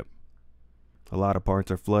to ship. A lot of parts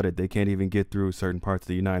are flooded. They can't even get through certain parts of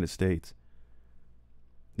the United States.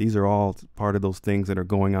 These are all part of those things that are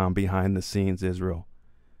going on behind the scenes, Israel,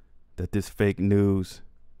 that this fake news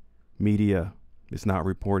media is not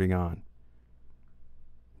reporting on.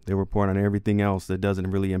 They report on everything else that doesn't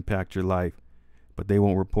really impact your life, but they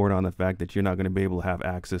won't report on the fact that you're not going to be able to have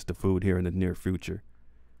access to food here in the near future.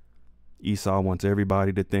 Esau wants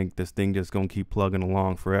everybody to think this thing just going to keep plugging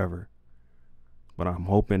along forever. But I'm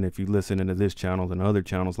hoping if you listen into this channel and other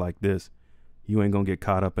channels like this, you ain't going to get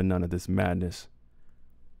caught up in none of this madness.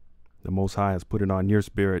 The Most High has put it on your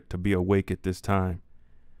spirit to be awake at this time,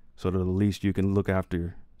 so that at least you can look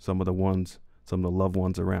after some of the loved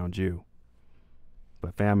ones around you.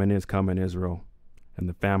 But famine is coming, Israel, and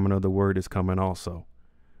the famine of the word is coming also.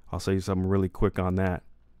 I'll say something really quick on that.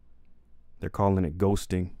 They're calling it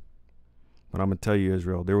ghosting. But I'm going to tell you,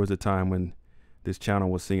 Israel, there was a time when this channel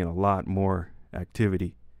was seeing a lot more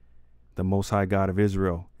activity. The Most High God of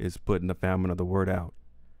Israel is putting the famine of the word out.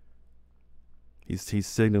 He's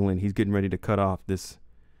signaling, he's getting ready to cut off this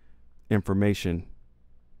information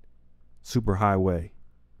superhighway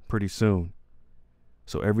pretty soon.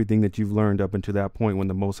 So everything that you've learned up until that point when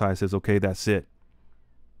the Most High says, okay, that's it,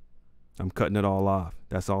 I'm cutting it all off.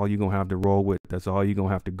 That's all you're going to have to roll with. That's all you're going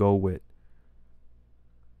to have to go with.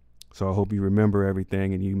 So I hope you remember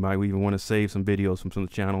everything, and you might even want to save some videos from some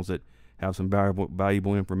channels that have some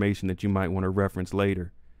valuable information that you might want to reference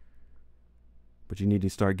later. But you need to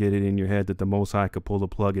start getting it in your head that the Most High could pull the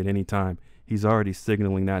plug at any time. He's already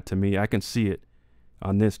signaling that to me. I can see it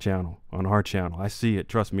on this channel, on our channel. I see it.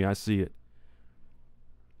 Trust me, I see it.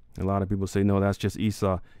 A lot of people say, no, that's just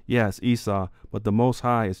Esau. Yes, Esau, but the Most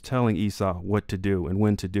High is telling Esau what to do and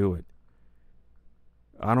when to do it.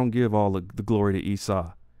 I don't give all the glory to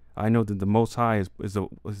Esau. I know that the Most High is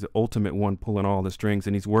the ultimate one pulling all the strings,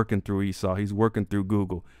 and he's working through Esau. He's working through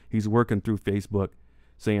Google. He's working through Facebook,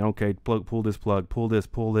 saying, okay, pull this plug, pull this,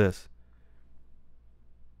 pull this.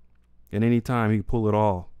 And any time he can pull it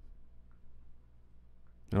all.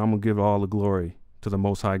 And I'm going to give all the glory to the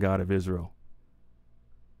Most High God of Israel.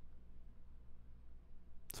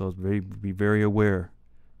 So be very aware.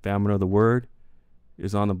 Famine of the word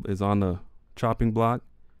is on the chopping block,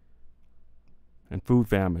 and food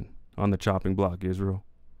famine on the chopping block, Israel.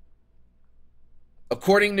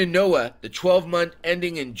 According to NOAA, the 12-month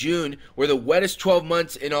ending in June were the wettest 12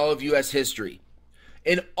 months in all of U.S. history.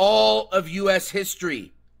 In all of U.S.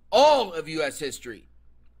 history. All of U.S. history.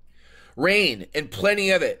 Rain, and plenty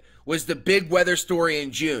of it, was the big weather story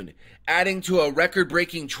in June, adding to a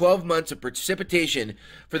record-breaking 12 months of precipitation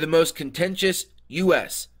for the most contentious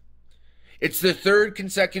U.S. It's the third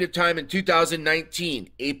consecutive time in 2019,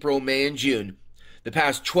 April, May, and June, the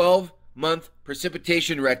past 12-month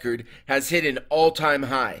precipitation record has hit an all-time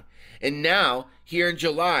high. And now, here in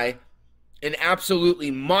July, an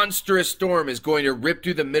absolutely monstrous storm is going to rip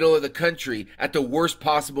through the middle of the country at the worst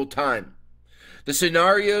possible time. The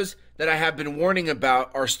scenarios that I have been warning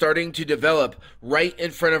about are starting to develop right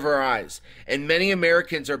in front of our eyes, and many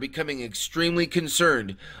Americans are becoming extremely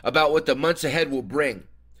concerned about what the months ahead will bring.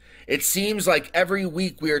 It seems like every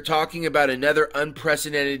week we are talking about another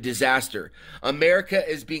unprecedented disaster. America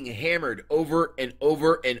is being hammered over and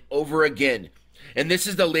over and over again, and this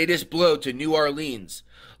is the latest blow to New Orleans.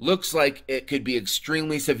 Looks like it could be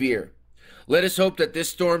extremely severe. Let us hope that this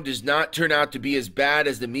storm does not turn out to be as bad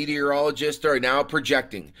as the meteorologists are now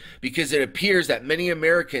projecting, because it appears that many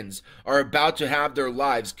Americans are about to have their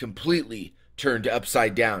lives completely turned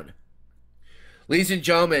upside down. Ladies and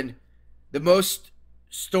gentlemen, the most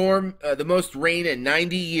rain in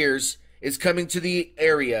 90 years is coming to the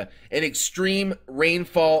area, an extreme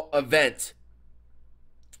rainfall event.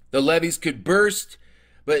 The levees could burst,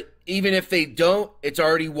 but even if they don't, it's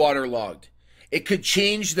already waterlogged. It could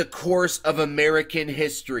change the course of American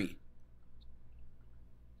history.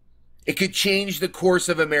 It could change the course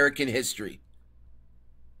of American history.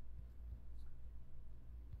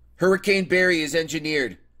 Hurricane Barry is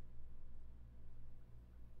engineered.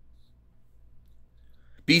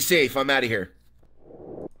 Be safe. I'm out of here.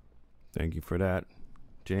 Thank you for that,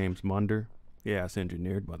 James Munder. Yeah, it's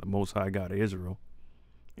engineered by the Most High God of Israel,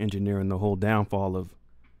 engineering the whole downfall of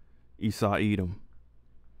Esau, Edom,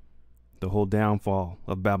 the whole downfall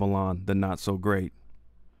of Babylon, the not so great.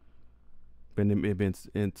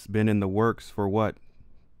 It's been in the works for what,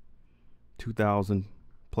 2,000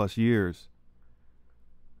 plus years.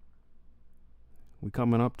 We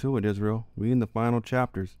coming up to it, Israel. We in the final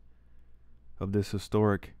chapters of this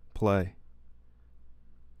historic play.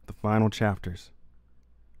 The final chapters.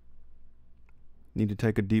 Need to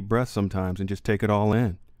take a deep breath sometimes and just take it all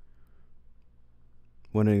in.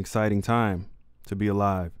 What an exciting time to be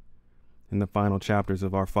alive in the final chapters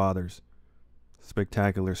of our Father's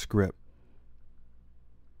spectacular script.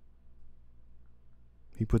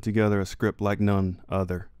 He put together a script like none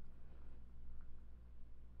other.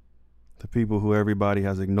 The people who everybody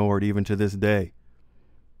has ignored even to this day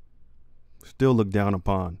still look down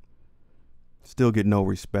upon, still get no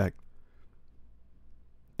respect.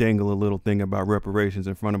 Dangle a little thing about reparations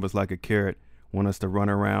in front of us like a carrot, want us to run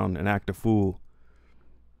around and act a fool.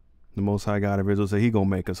 The Most High God of Israel said he gonna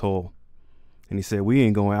make us whole. And he said we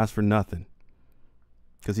ain't gonna ask for nothing.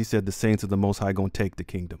 Because he said the saints of the Most High gonna take the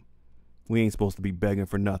kingdom. We ain't supposed to be begging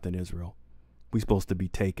for nothing, Israel. We supposed to be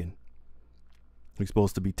taken. We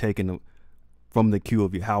supposed to be taken from the queue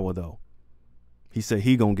of Yahweh, though. He said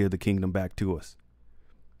he gonna give the kingdom back to us.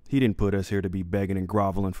 He didn't put us here to be begging and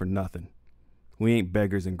groveling for nothing. We ain't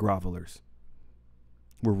beggars and grovelers.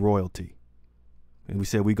 We're royalty. And we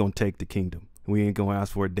said we gonna take the kingdom. We ain't gonna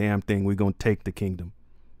ask for a damn thing. We gonna take the kingdom.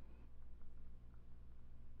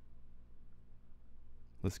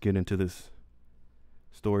 Let's get into this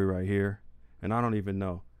story right here. And I don't even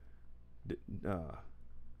know.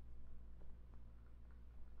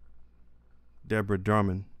 Deborah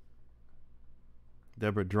Drummer.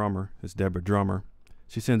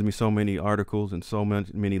 She sends me so many articles and so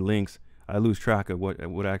many links. I lose track of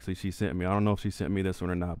what actually she sent me. I don't know if she sent me this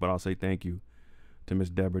one or not, but I'll say thank you to Miss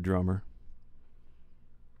Deborah Drummer.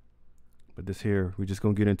 But this here, we're just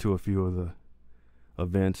going to get into a few of the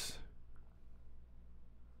events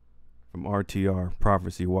from RTR,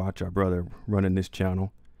 Prophecy Watch, our brother running this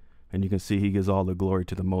channel. And you can see he gives all the glory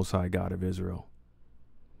to the Most High God of Israel.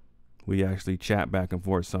 We actually chat back and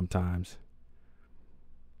forth sometimes.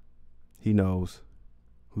 He knows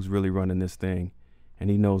who's really running this thing. And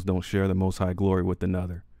he knows don't share the Most High glory with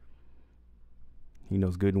another. He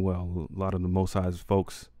knows good and well a lot of the Most High's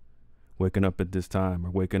folks waking up at this time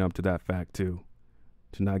are waking up to that fact too.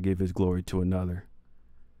 To not give his glory to another.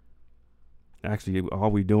 Actually, all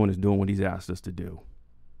we're doing is doing what he's asked us to do.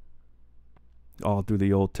 All through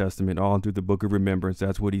the Old Testament, all through the Book of Remembrance,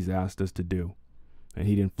 that's what he's asked us to do. And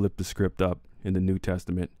he didn't flip the script up in the New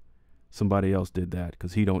Testament. Somebody else did that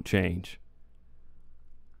because he don't change.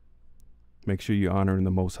 Make sure you're honoring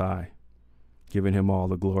the Most High, giving him all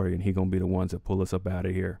the glory, and he going to be the ones that pull us up out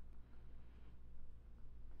of here.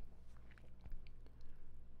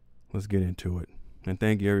 Let's get into it. And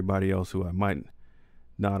thank you everybody else who I might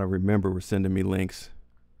not remember were sending me links.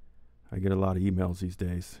 I get a lot of emails these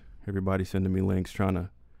days. Everybody sending me links, trying to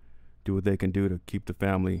do what they can do to keep the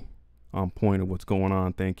family on point of what's going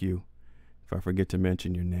on. Thank you. If I forget to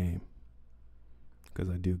mention your name, because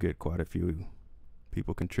I do get quite a few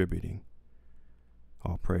people contributing.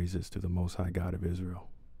 All praises to the Most High God of Israel.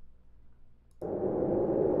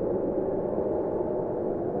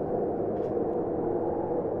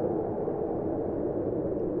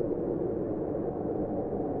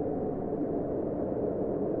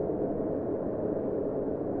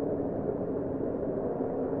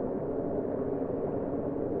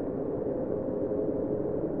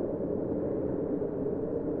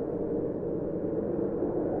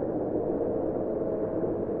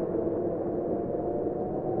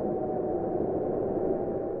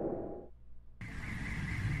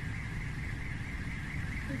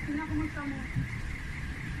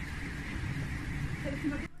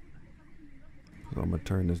 So I'm going to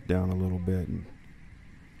turn this down a little bit and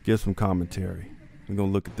give some commentary. We're going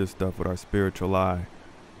to look at this stuff with our spiritual eye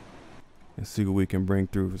and see what we can bring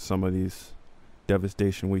through some of these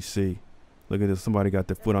devastation we see. Look at this. Somebody got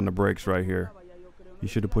their foot on the brakes right here. You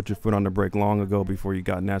should have put your foot on the brake long ago before you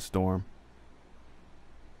got in that storm.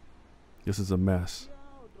 This is a mess.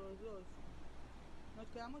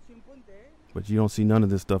 But you don't see none of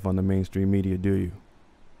this stuff on the mainstream media, do you?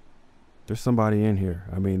 There's somebody in here.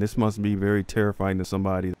 I mean, this must be very terrifying to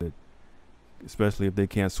somebody that, especially if they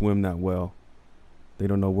can't swim that well, they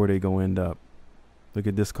don't know where they gonna end up. Look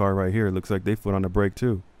at this car right here. It looks like they foot on the brake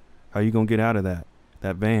too. How you gonna get out of that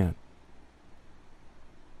van?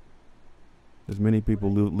 There's many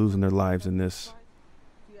people losing their lives in this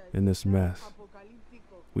mess.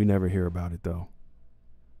 We never hear about it though.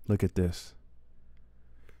 Look at this.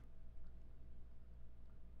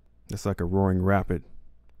 It's like a roaring rapid.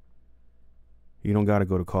 You don't got to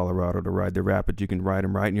go to Colorado to ride the rapids. You can ride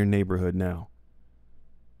them right in your neighborhood now.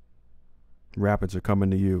 Rapids are coming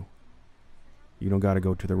to you. You don't got to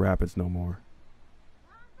go to the rapids no more.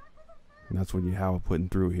 And that's what Yahweh putting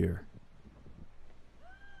through here.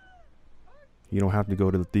 You don't have to go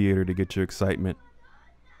to the theater to get your excitement.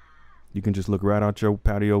 You can just look right out your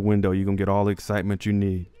patio window. You can get all the excitement you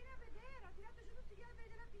need.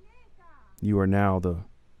 You are now the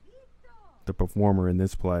performer in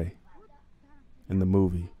this play, in the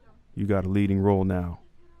movie. You got a leading role now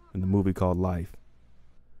in the movie called Life.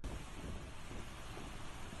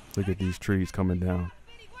 Look at these trees coming down.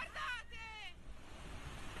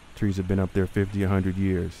 Trees have been up there 50, 100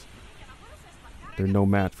 years. They're no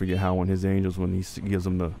match for Yahweh and his angels when he gives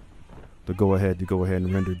them the go-ahead to go ahead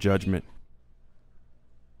and render judgment.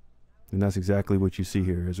 And that's exactly what you see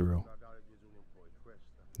here, Israel.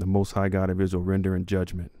 The Most High God of Israel rendering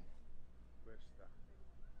judgment.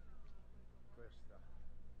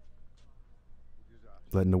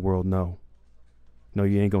 Letting the world know. No,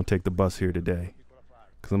 you ain't going to take the bus here today,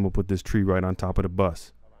 because I'm going to put this tree right on top of the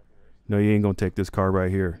bus. No, you ain't going to take this car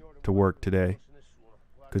right here to work today,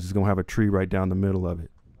 because it's going to have a tree right down the middle of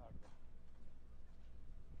it.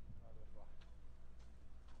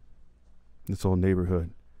 This whole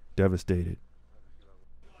neighborhood, devastated.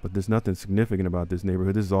 But there's nothing significant about this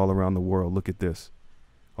neighborhood. This is all around the world. Look at this.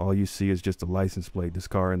 All you see is just a license plate, this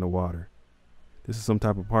car in the water. This is some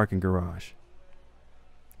type of parking garage.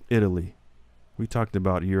 Italy. We talked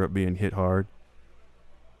about Europe being hit hard.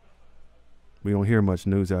 We don't hear much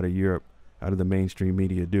news out of Europe, out of the mainstream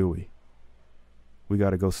media, do we? We got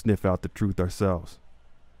to go sniff out the truth ourselves.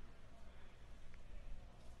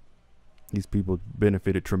 These people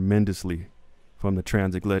benefited tremendously from the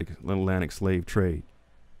transatlantic slave trade.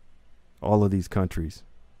 All of these countries.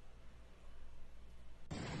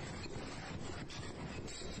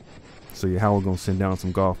 So Yahweh gonna send down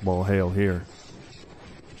some golf ball hail here.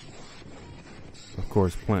 Of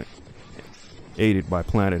course, aided by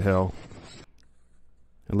Planet Hell.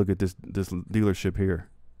 And look at this dealership here.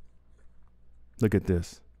 Look at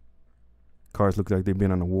this. Cars look like they've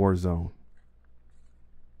been on a war zone.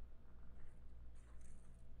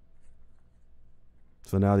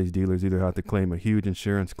 So now these dealers either have to claim a huge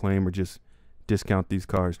insurance claim or just discount these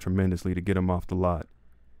cars tremendously to get them off the lot.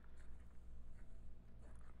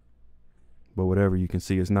 But whatever, you can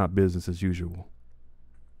see it's not business as usual.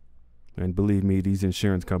 And believe me, these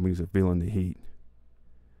insurance companies are feeling the heat.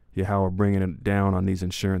 Yahweh bringing it down on these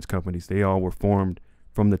insurance companies. They all were formed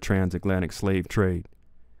from the transatlantic slave trade.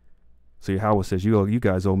 So Yahweh says, you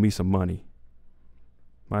guys owe me some money.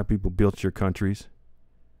 My people built your countries.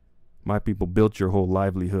 My people built your whole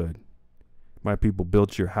livelihood. My people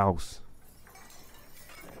built your house.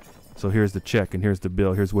 So here's the check and here's the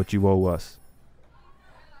bill. Here's what you owe us.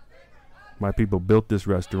 My people built this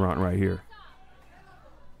restaurant right here.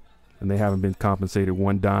 And they haven't been compensated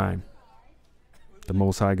one dime. The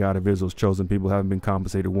Most High God of Israel's chosen people haven't been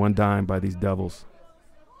compensated one dime by these devils.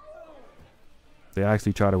 They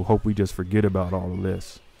actually try to hope we just forget about all of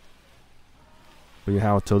this. But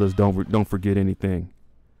Yahweh told us don't forget anything.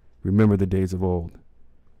 Remember the days of old.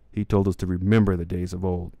 He told us to remember the days of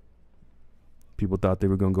old. People thought they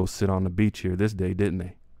were going to go sit on the beach here this day, didn't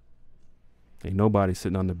they? Ain't nobody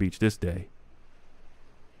sitting on the beach this day.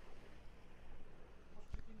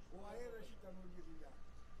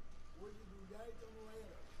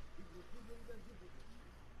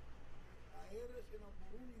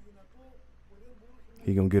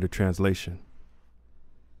 He gonna get a translation.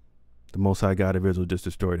 The Most High God of Israel just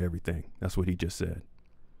destroyed everything. That's what he just said.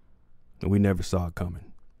 And we never saw it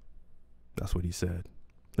coming. That's what he said.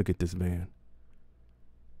 Look at this van.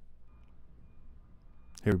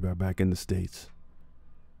 Here we are back in the States.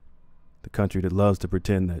 The country that loves to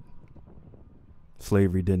pretend that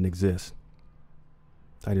slavery didn't exist.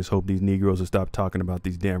 I just hope these Negroes will stop talking about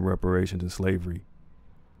these damn reparations and slavery.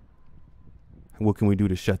 What can we do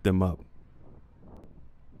to shut them up?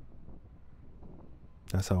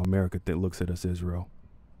 That's how America looks at us, Israel.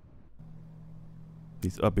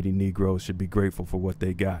 These uppity Negroes should be grateful for what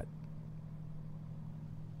they got.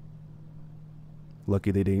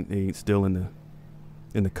 Lucky they ain't still in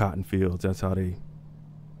the cotton fields. That's how they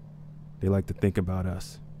like to think about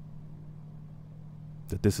us.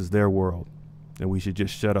 That this is their world, and we should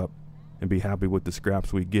just shut up and be happy with the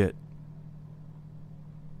scraps we get.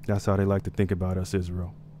 That's how they like to think about us,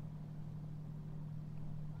 Israel.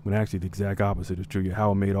 When actually the exact opposite is true.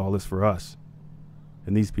 Yahweh made all this for us.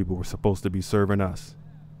 And these people were supposed to be serving us.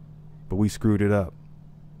 But we screwed it up.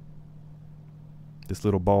 This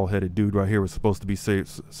little bald-headed dude right here was supposed to be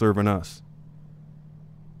serving us.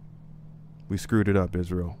 We screwed it up,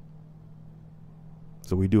 Israel.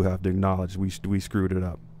 So we do have to acknowledge we screwed it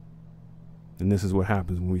up. And this is what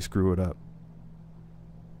happens when we screw it up.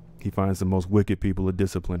 He finds the most wicked people to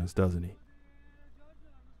discipline us, doesn't he?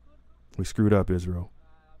 We screwed up, Israel.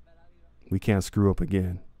 We can't screw up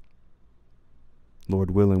again.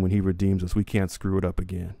 Lord willing, when he redeems us, we can't screw it up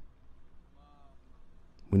again.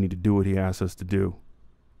 We need to do what he asks us to do.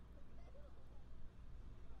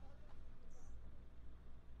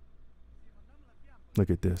 Look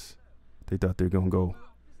at this. They thought they were going to go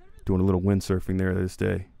doing a little windsurfing there this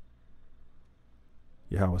day.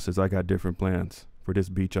 Yahweh says, I got different plans for this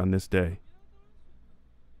beach on this day.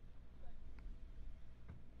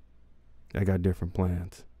 I got different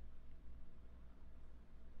plans.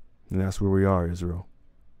 And that's where we are, Israel.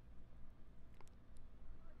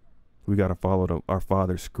 We got to follow our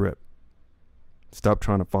Father's script. Stop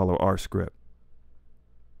trying to follow our script.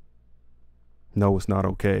 No, it's not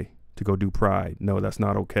okay to go do pride. No, that's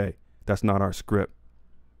not okay. That's not our script.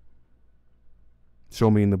 Show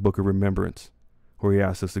me in the book of remembrance where he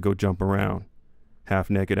asks us to go jump around, half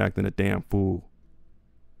naked, acting a damn fool.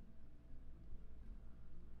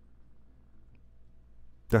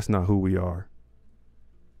 That's not who we are.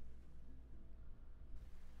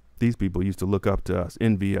 These people used to look up to us,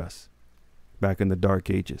 envy us, back in the dark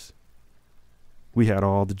ages. We had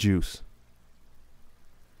all the juice.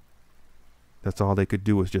 That's all they could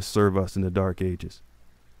do was just serve us in the dark ages.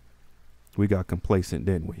 We got complacent,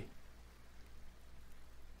 didn't we?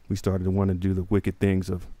 We started to want to do the wicked things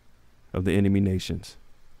of the enemy nations.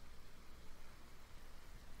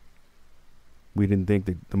 We didn't think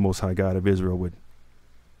that the Most High God of Israel would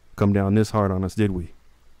come down this hard on us, did we?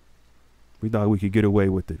 We thought we could get away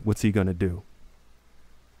with it. What's he going to do?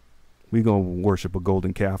 We going to worship a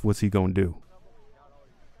golden calf. What's he going to do?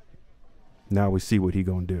 Now we see what he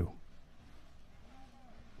going to do.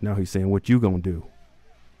 Now he's saying, what you going to do?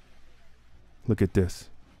 Look at this.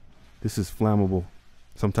 This is flammable.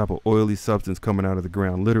 Some type of oily substance coming out of the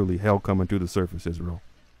ground. Literally hell coming through the surface, Israel.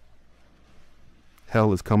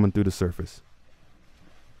 Hell is coming through the surface.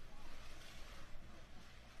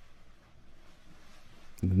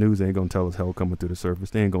 And the news ain't going to tell us hell coming through the surface.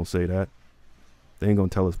 They ain't going to say that. They ain't going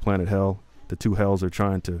to tell us planet hell. The two hells are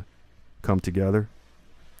trying to come together.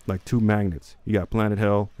 Like two magnets. You got planet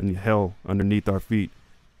hell and the hell underneath our feet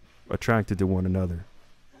attracted to one another.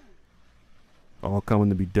 All coming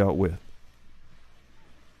to be dealt with.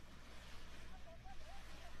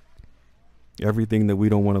 Everything that we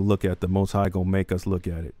don't want to look at, the Most High gonna make us look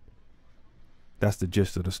at it. That's the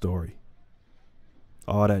gist of the story.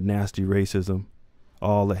 All that nasty racism,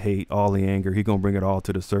 all the hate, all the anger, he gonna bring it all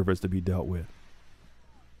to the surface to be dealt with.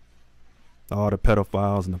 All the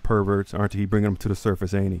pedophiles and the perverts, aren't he bringing them to the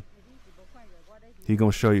surface, ain't he? He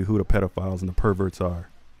gonna show you who the pedophiles and the perverts are.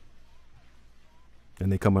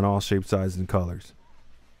 And they come in all shapes, sizes, and colors.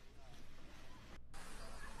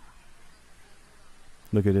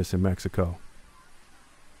 Look at this in Mexico.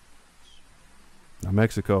 Now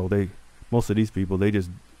Mexico, most of these people, they just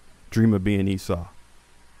dream of being Esau.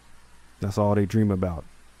 That's all they dream about,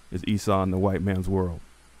 is Esau in the white man's world.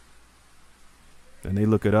 And they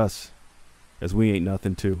look at us as we ain't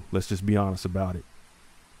nothing too. Let's just be honest about it.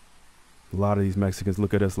 A lot of these Mexicans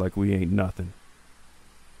look at us like we ain't nothing.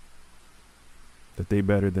 That they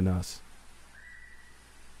better than us.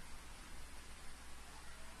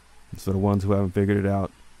 And so the ones who haven't figured it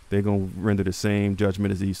out, they're going to render the same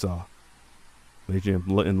judgment as Esau. They're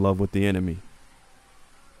in love with the enemy.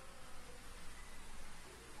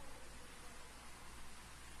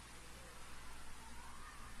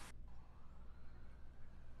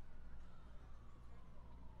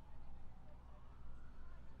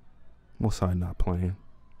 Most High not playing.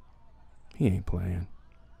 He ain't playing.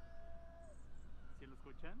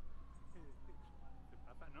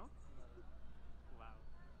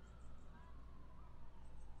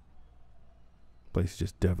 Place is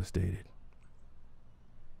just devastated.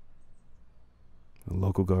 The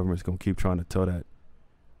local government's going to keep trying to tell that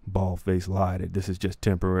bald-faced lie that this is just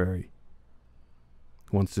temporary.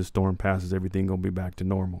 Once this storm passes, everything going to be back to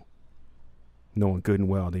normal. Knowing good and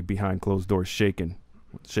well, they behind closed doors shaking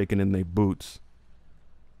in their boots.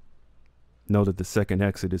 Know that the second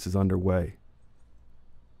exodus is underway.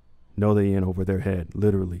 Know they in over their head.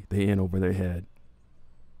 Literally, they in over their head.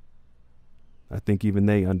 I think even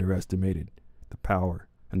they underestimated the power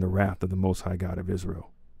and the wrath of the Most High God of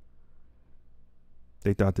Israel.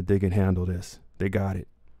 They thought that they could handle this. They got it.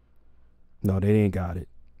 No, they ain't got it.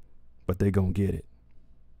 But they gonna get it.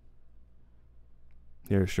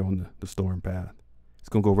 Here it's showing the storm path. It's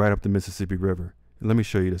gonna go right up the Mississippi River. And let me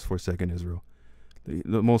show you this for a second, Israel.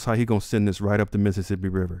 The Most High, he gonna send this right up the Mississippi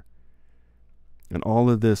River. And all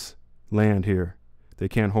of this land here, they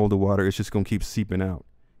can't hold the water. It's just gonna keep seeping out,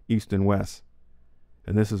 east and west.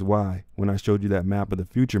 And this is why, when I showed you that map of the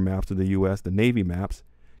future maps of the U.S., the Navy maps,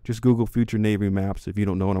 just Google future Navy maps if you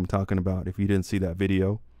don't know what I'm talking about, if you didn't see that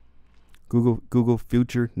video. Google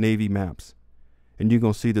future Navy maps. And you're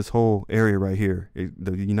going to see this whole area right here.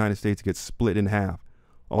 The United States gets split in half,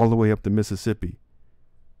 all the way up the Mississippi.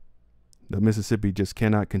 The Mississippi just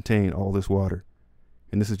cannot contain all this water.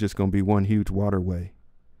 And this is just going to be one huge waterway,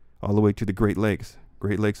 all the way to the Great Lakes.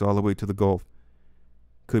 Great Lakes all the way to the Gulf.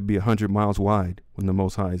 Could be 100 miles wide when the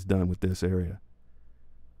Most High is done with this area.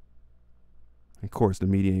 Of course, the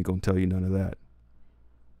media ain't going to tell you none of that.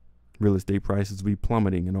 Real estate prices will be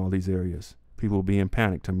plummeting in all these areas. People will be in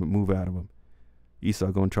panic to move out of them. Esau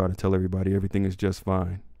going to try to tell everybody everything is just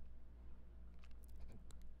fine.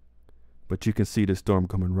 But you can see the storm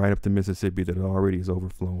coming right up the Mississippi that already is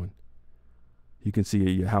overflowing. You can see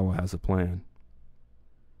Yahweh has a plan.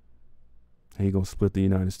 And he's going to split the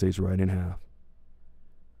United States right in half.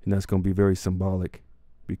 And that's going to be very symbolic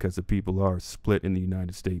because the people are split in the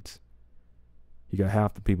United States. You got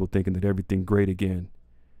half the people thinking that everything great again.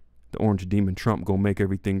 The orange demon Trump going to make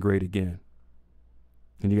everything great again.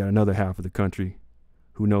 And you got another half of the country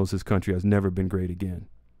who knows his country has never been great again.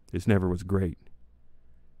 It never was great.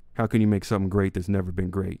 How can you make something great that's never been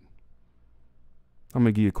great? I'm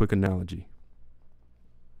going to give you a quick analogy.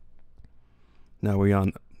 Now we're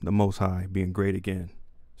on the Most High being great again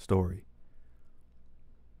story.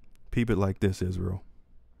 Peep it like this, Israel.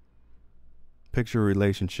 Picture a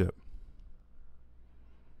relationship.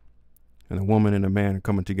 And a woman and a man are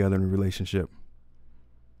coming together in a relationship.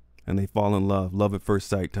 And they fall in love. Love at first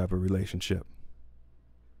sight type of relationship.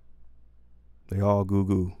 They all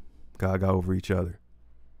goo-goo, gaga over each other.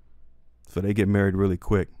 So they get married really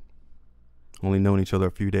quick. Only known each other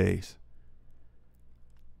a few days.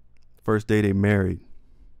 First day they married,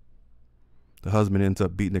 the husband ends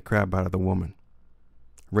up beating the crap out of the woman.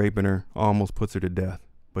 Raping her, almost puts her to death.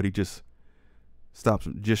 But he just stops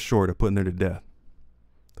just short of putting her to death.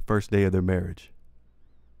 The first day of their marriage.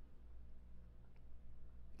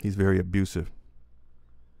 He's very abusive.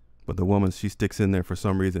 But the woman, she sticks in there for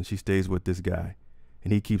some reason. She stays with this guy.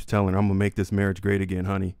 And he keeps telling her, I'm going to make this marriage great again,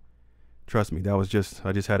 honey. Trust me, I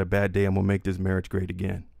just had a bad day. I'm going to make this marriage great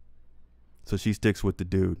again. So she sticks with the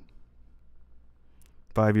dude.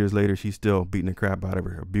 5 years later, she's still beating the crap out of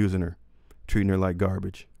her, abusing her, treating her like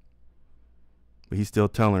garbage. But he's still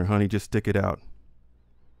telling her, honey, just stick it out.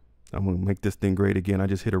 I'm going to make this thing great again. I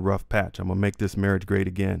just hit a rough patch. I'm going to make this marriage great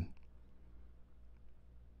again.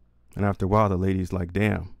 And after a while, the lady's like,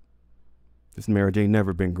 damn, this marriage ain't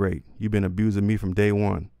never been great. You've been abusing me from day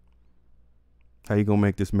one. How you going to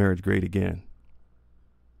make this marriage great again?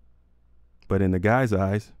 But in the guy's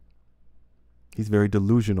eyes, he's very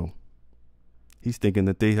delusional. He's thinking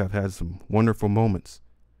that they have had some wonderful moments.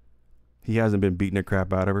 He hasn't been beating the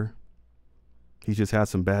crap out of her. He's just had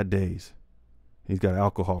some bad days. He's got an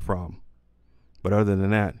alcohol problem. But other than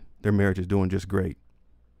that, their marriage is doing just great.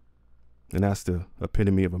 And that's the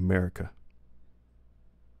epitome of America.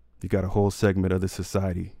 You got a whole segment of the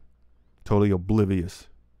society totally oblivious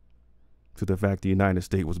to the fact the United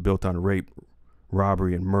States was built on rape,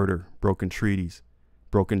 robbery, and murder, broken treaties,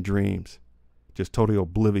 broken dreams. Just totally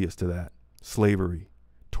oblivious to that. Slavery,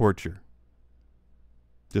 torture.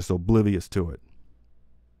 Just oblivious to it.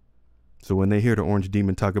 So when they hear the orange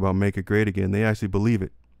demon talk about make it great again, they actually believe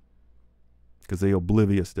it. Because they're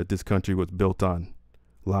oblivious that this country was built on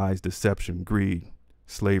lies, deception, greed,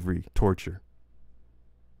 slavery, torture.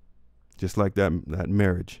 Just like that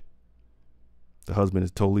marriage. The husband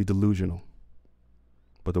is totally delusional.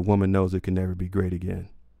 But the woman knows it can never be great again.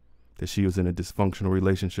 That she was in a dysfunctional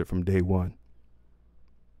relationship from day one.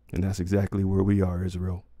 And that's exactly where we are,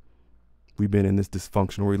 Israel. We've been in this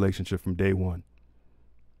dysfunctional relationship from day one.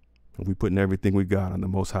 And we're putting everything we got on the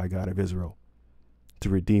Most High God of Israel to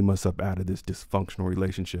redeem us up out of this dysfunctional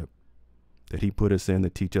relationship that he put us in to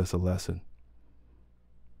teach us a lesson.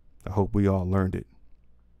 I hope we all learned it.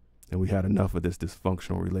 And we had enough of this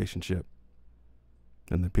dysfunctional relationship.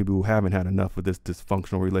 And the people who haven't had enough of this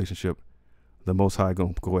dysfunctional relationship, the Most High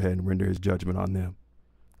going to go ahead and render his judgment on them.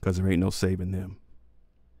 Because there ain't no saving them.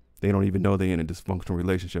 They don't even know they're in a dysfunctional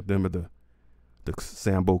relationship. Them are the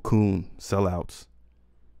Sambo coon sellouts.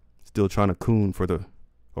 Still trying to coon for the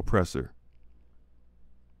oppressor.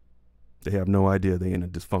 They have no idea they're in a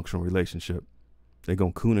dysfunctional relationship. They're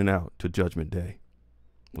going cooning out to Judgment Day.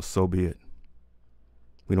 Well, so be it.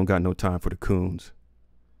 We don't got no time for the coons.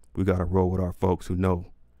 We got to roll with our folks who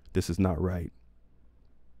know this is not right.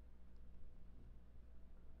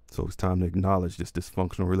 So it's time to acknowledge this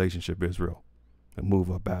dysfunctional relationship, Israel, and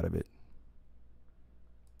move up out of it.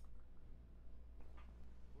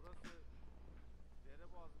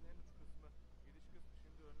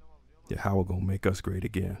 Yeah, how we're going to make us great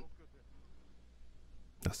again.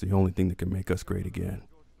 That's the only thing that can make us great again.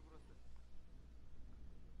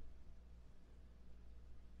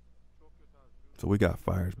 So we got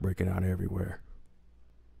fires breaking out everywhere.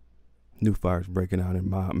 New fires breaking out in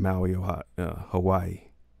Maui, Hawaii.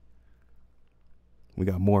 We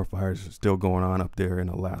got more fires still going on up there in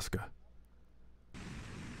Alaska.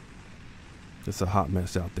 It's a hot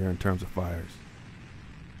mess out there in terms of fires.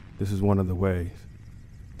 This is one of the ways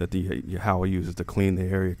that the Yahweh uses to clean the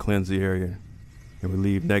area, cleanse the area, and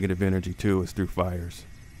relieve negative energy too, is through fires.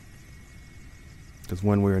 Because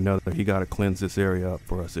one way or another, he got to cleanse this area up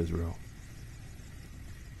for us, Israel.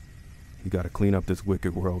 He got to clean up this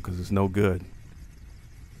wicked world, because it's no good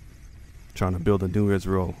trying to build a new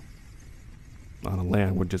Israel on a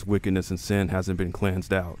land where just wickedness and sin hasn't been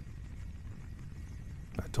cleansed out.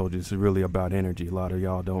 I told you this is really about energy. A lot of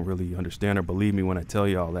y'all don't really understand or believe me when I tell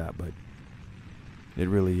y'all that, but it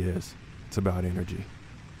really is. It's about energy.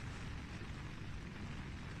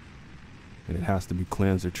 And it has to be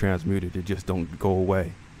cleansed or transmuted. It just don't go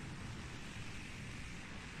away.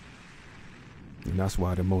 And that's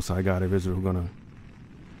why the Most High God of Israel is going to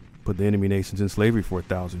put the enemy nations in slavery for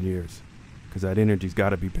 1,000 years. Because that energy's got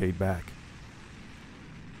to be paid back.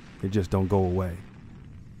 It just don't go away.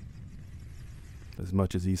 As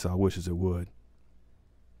much as Esau wishes it would.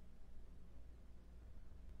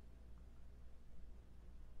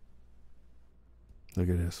 Look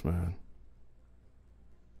at this, man.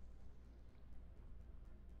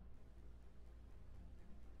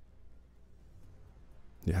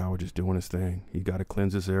 Yahweh just doing his thing. He got to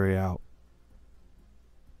cleanse this area out.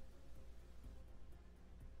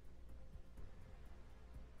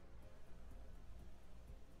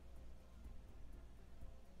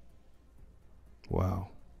 Wow.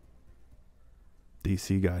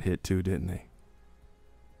 DC got hit too, didn't they?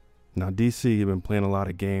 Now DC have been playing a lot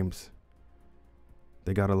of games.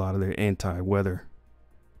 They got a lot of their anti-weather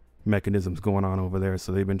mechanisms going on over there,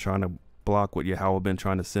 so they've been trying to block what Yahweh been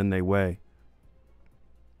trying to send their way.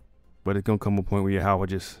 But it's gonna come a point where Yahweh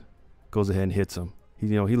just goes ahead and hits them.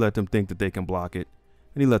 He let them think that they can block it,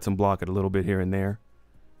 and he lets them block it a little bit here and there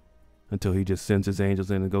until he just sends his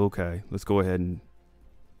angels in and go, okay, let's go ahead and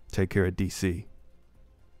take care of DC.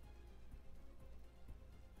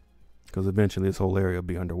 Because eventually this whole area will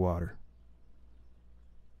be underwater.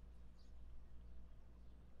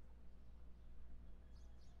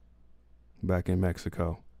 Back in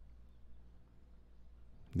Mexico.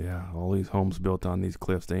 Yeah, all these homes built on these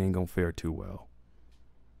cliffs, they ain't gonna fare too well.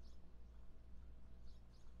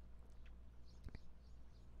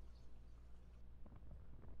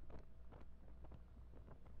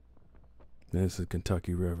 This is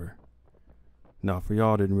Kentucky River. Now, for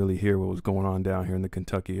y'all didn't really hear what was going on down here in the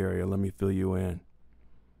Kentucky area, let me fill you in.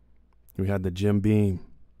 We had the Jim Beam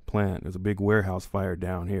plant. There's a big warehouse fire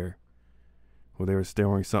down here where they were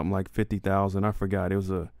storing something like 50,000. I forgot. It was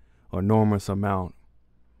a enormous amount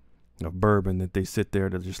of bourbon that they sit there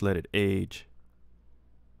to just let it age.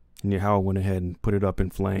 And Yahweh went ahead and put it up in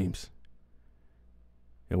flames.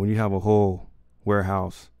 And when you have a whole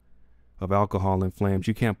warehouse of alcohol in flames,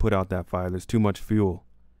 you can't put out that fire. There's too much fuel.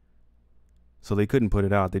 So they couldn't put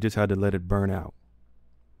it out. They just had to let it burn out.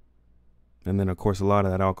 And then, of course, a lot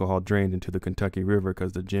of that alcohol drained into the Kentucky River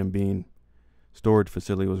because the Jim Beam storage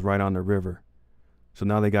facility was right on the river. So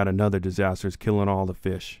now they got another disaster. It's killing all the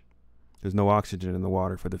fish. There's no oxygen in the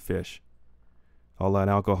water for the fish. All that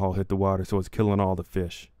alcohol hit the water, so it's killing all the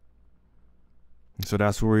fish. And so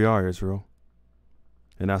that's where we are, Israel.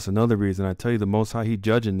 And that's another reason I tell you, the Most High, he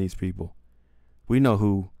judging these people. We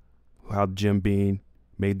know how Jim Beam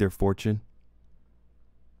made their fortune.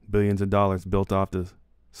 Billions of dollars built off the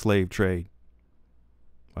slave trade.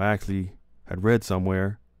 I actually had read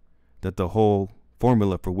somewhere that the whole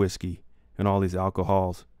formula for whiskey and all these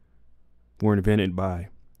alcohols were invented by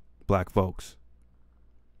black folks.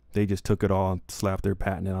 They just took it all and slapped their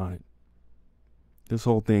patent on it. This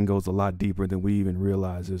whole thing goes a lot deeper than we even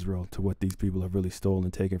realize, Israel, to what these people have really stolen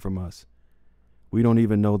and taken from us. We don't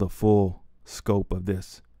even know the full scope of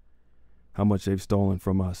this, how much they've stolen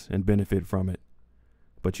from us and benefit from it.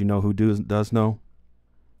 But you know who does know?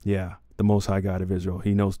 Yeah, the Most High God of Israel.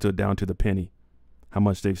 He knows down to the penny how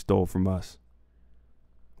much they've stole from us.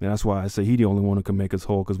 And that's why I say he the only one who can make us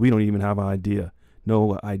whole, because we don't even have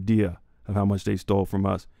no idea of how much they stole from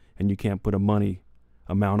us, and you can't put a money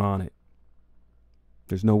amount on it.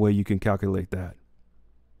 There's no way you can calculate that.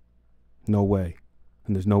 No way.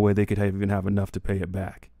 And there's no way they could even have enough to pay it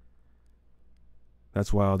back.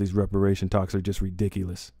 That's why all these reparation talks are just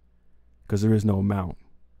ridiculous, because there is no amount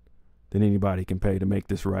that anybody can pay to make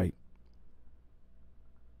this right.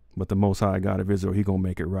 But the Most High God of Israel, he gonna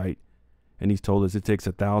make it right. And he's told us it takes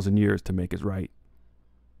 1,000 years to make it right.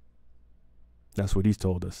 That's what he's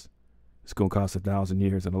told us. It's gonna cost 1,000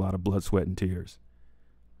 years and a lot of blood, sweat, and tears.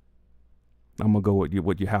 I'm gonna go with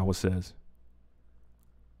what Yahweh says.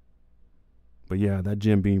 But yeah, that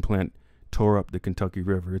Jim Beam plant tore up the Kentucky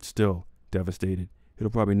River. It's still devastated.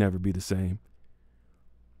 It'll probably never be the same.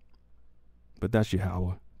 But that's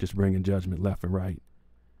Yahweh. just bringing judgment left and right.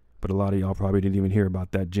 But a lot of y'all probably didn't even hear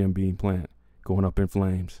about that Jim Beam plant going up in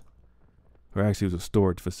flames. Or actually it was a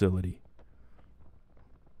storage facility.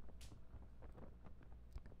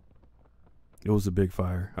 It was a big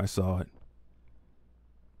fire. I saw it.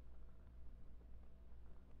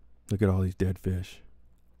 Look at all these dead fish.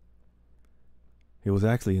 It was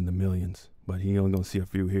actually in the millions, but he only gonna see a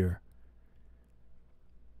few here.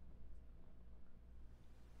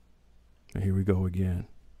 And here we go again.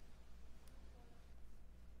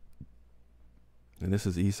 And this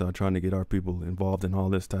is Esau trying to get our people involved in all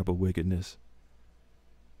this type of wickedness.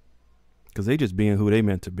 Because they just being who they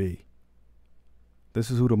meant to be.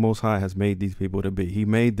 This is who the Most High has made these people to be. He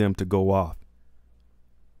made them to go off.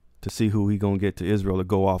 To see who he gonna get to Israel to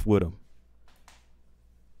go off with him.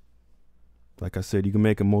 Like I said, you can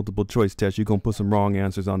make a multiple choice test. You're gonna put some wrong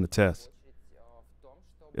answers on the test.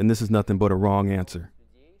 And this is nothing but a wrong answer.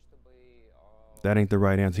 That ain't the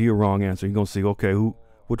right answer. You're a wrong answer. You're gonna see, okay,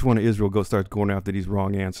 which one of Israel starts going after these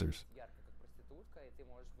wrong answers?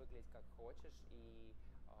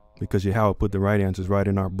 Because Yahweh put the right answers right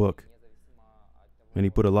in our book. And he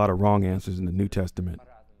put a lot of wrong answers in the New Testament.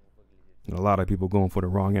 And a lot of people going for the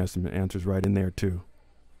wrong answers right in there too.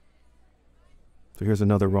 So here's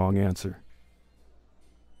another wrong answer.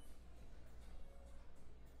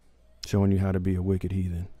 Showing you how to be a wicked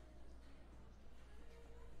heathen.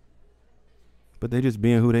 But they just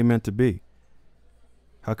being who they meant to be.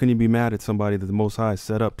 How can you be mad at somebody that the Most High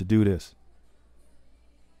set up to do this?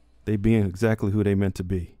 They being exactly who they meant to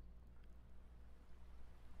be.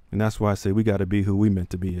 And that's why I say we got to be who we meant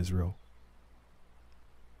to be, Israel.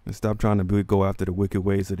 And stop trying to go after the wicked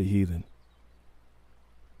ways of the heathen.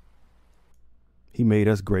 He made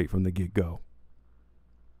us great from the get-go.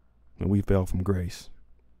 And we fell from grace.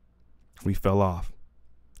 We fell off,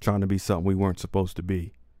 trying to be something we weren't supposed to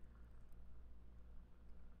be.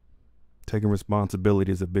 Taking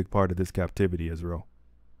responsibility is a big part of this captivity, Israel.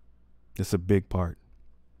 It's a big part.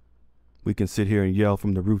 We can sit here and yell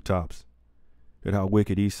from the rooftops at how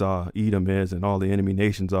wicked Esau, Edom is, and all the enemy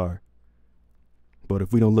nations are. But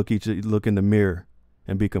if we don't look in the mirror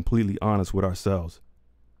and be completely honest with ourselves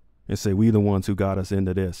and say we the ones who got us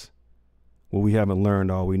into this, well, we haven't learned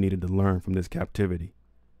all we needed to learn from this captivity.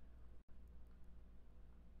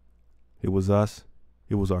 It was us.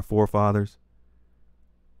 It was our forefathers.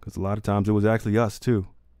 Because a lot of times it was actually us too.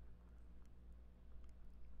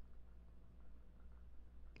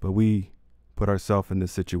 But we put ourselves in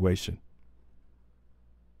this situation.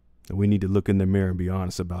 And we need to look in the mirror and be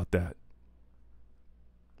honest about that.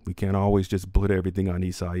 We can't always just put everything on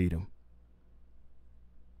Esau, Edom.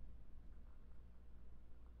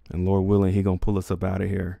 And Lord willing, he gonna pull us up out of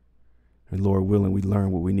here. And Lord willing, we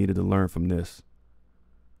learn what we needed to learn from this.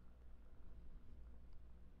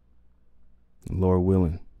 And Lord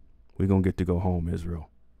willing, we're going to get to go home, Israel.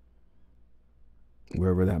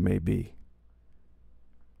 Wherever that may be.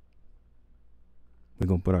 We're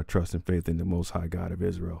going to put our trust and faith in the Most High God of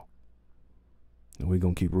Israel. And we're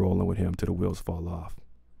going to keep rolling with him till the wheels fall off.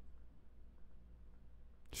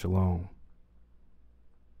 Shalom.